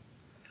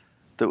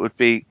would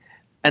be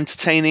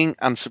entertaining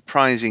and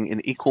surprising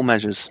in equal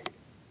measures.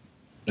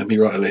 Let me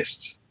write a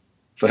list.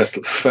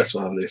 First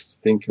one on the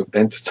list. Think of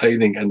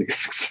entertaining and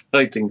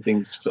exciting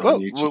things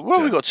on YouTube.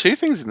 Well, we've got 2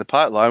 things in the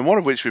pipeline. One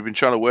of which we've been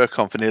trying to work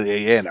on for nearly a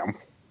year now.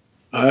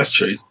 Oh, that's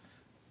true.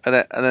 And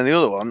then the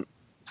other one.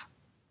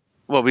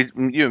 Well, you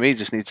and me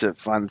just need to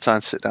find the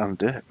time to sit down and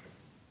do it.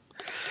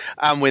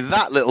 And with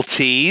that little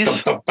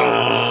tease,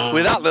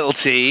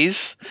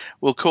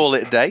 we'll call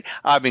it a day.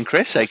 I've been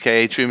Chris,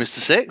 aka True Mr.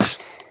 Six.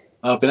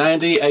 I've been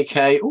Andy,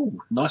 aka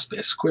nice bit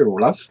of squirrel,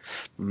 love.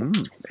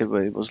 It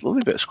was a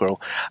lovely bit of squirrel.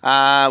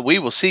 We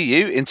will see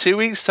you in 2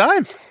 weeks'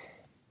 time.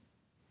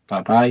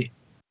 Bye-bye.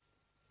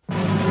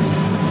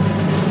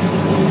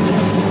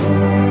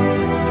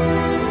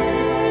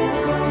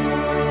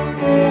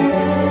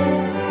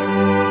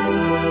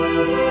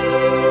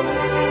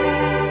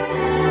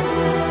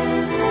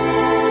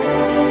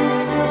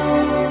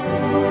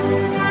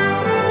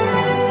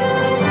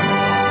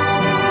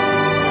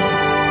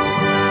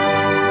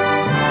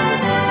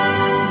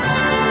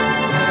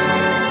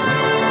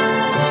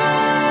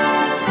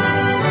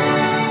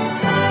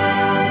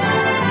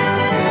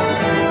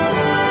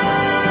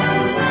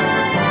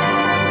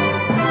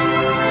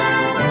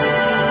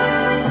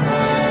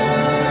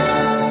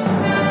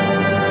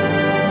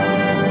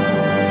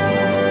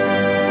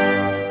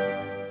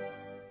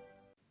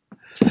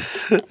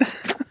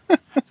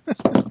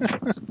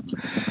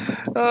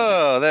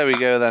 there we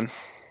go then.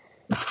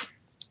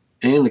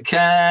 In the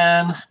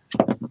can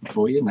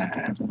for your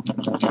nan.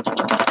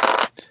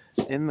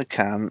 In the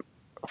can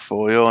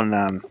for your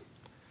nan.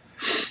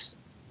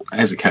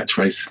 There's a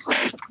catchphrase.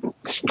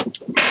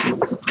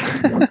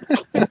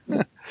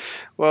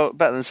 Well,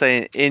 better than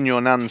saying in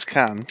your nan's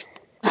can.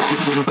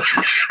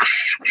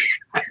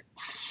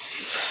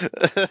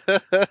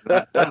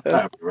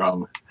 That'd be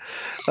wrong.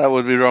 That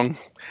would be wrong.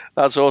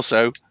 That's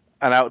also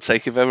an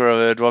outtake if ever I've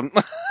heard one.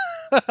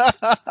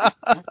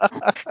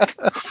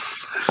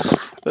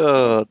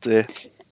 Oh dear.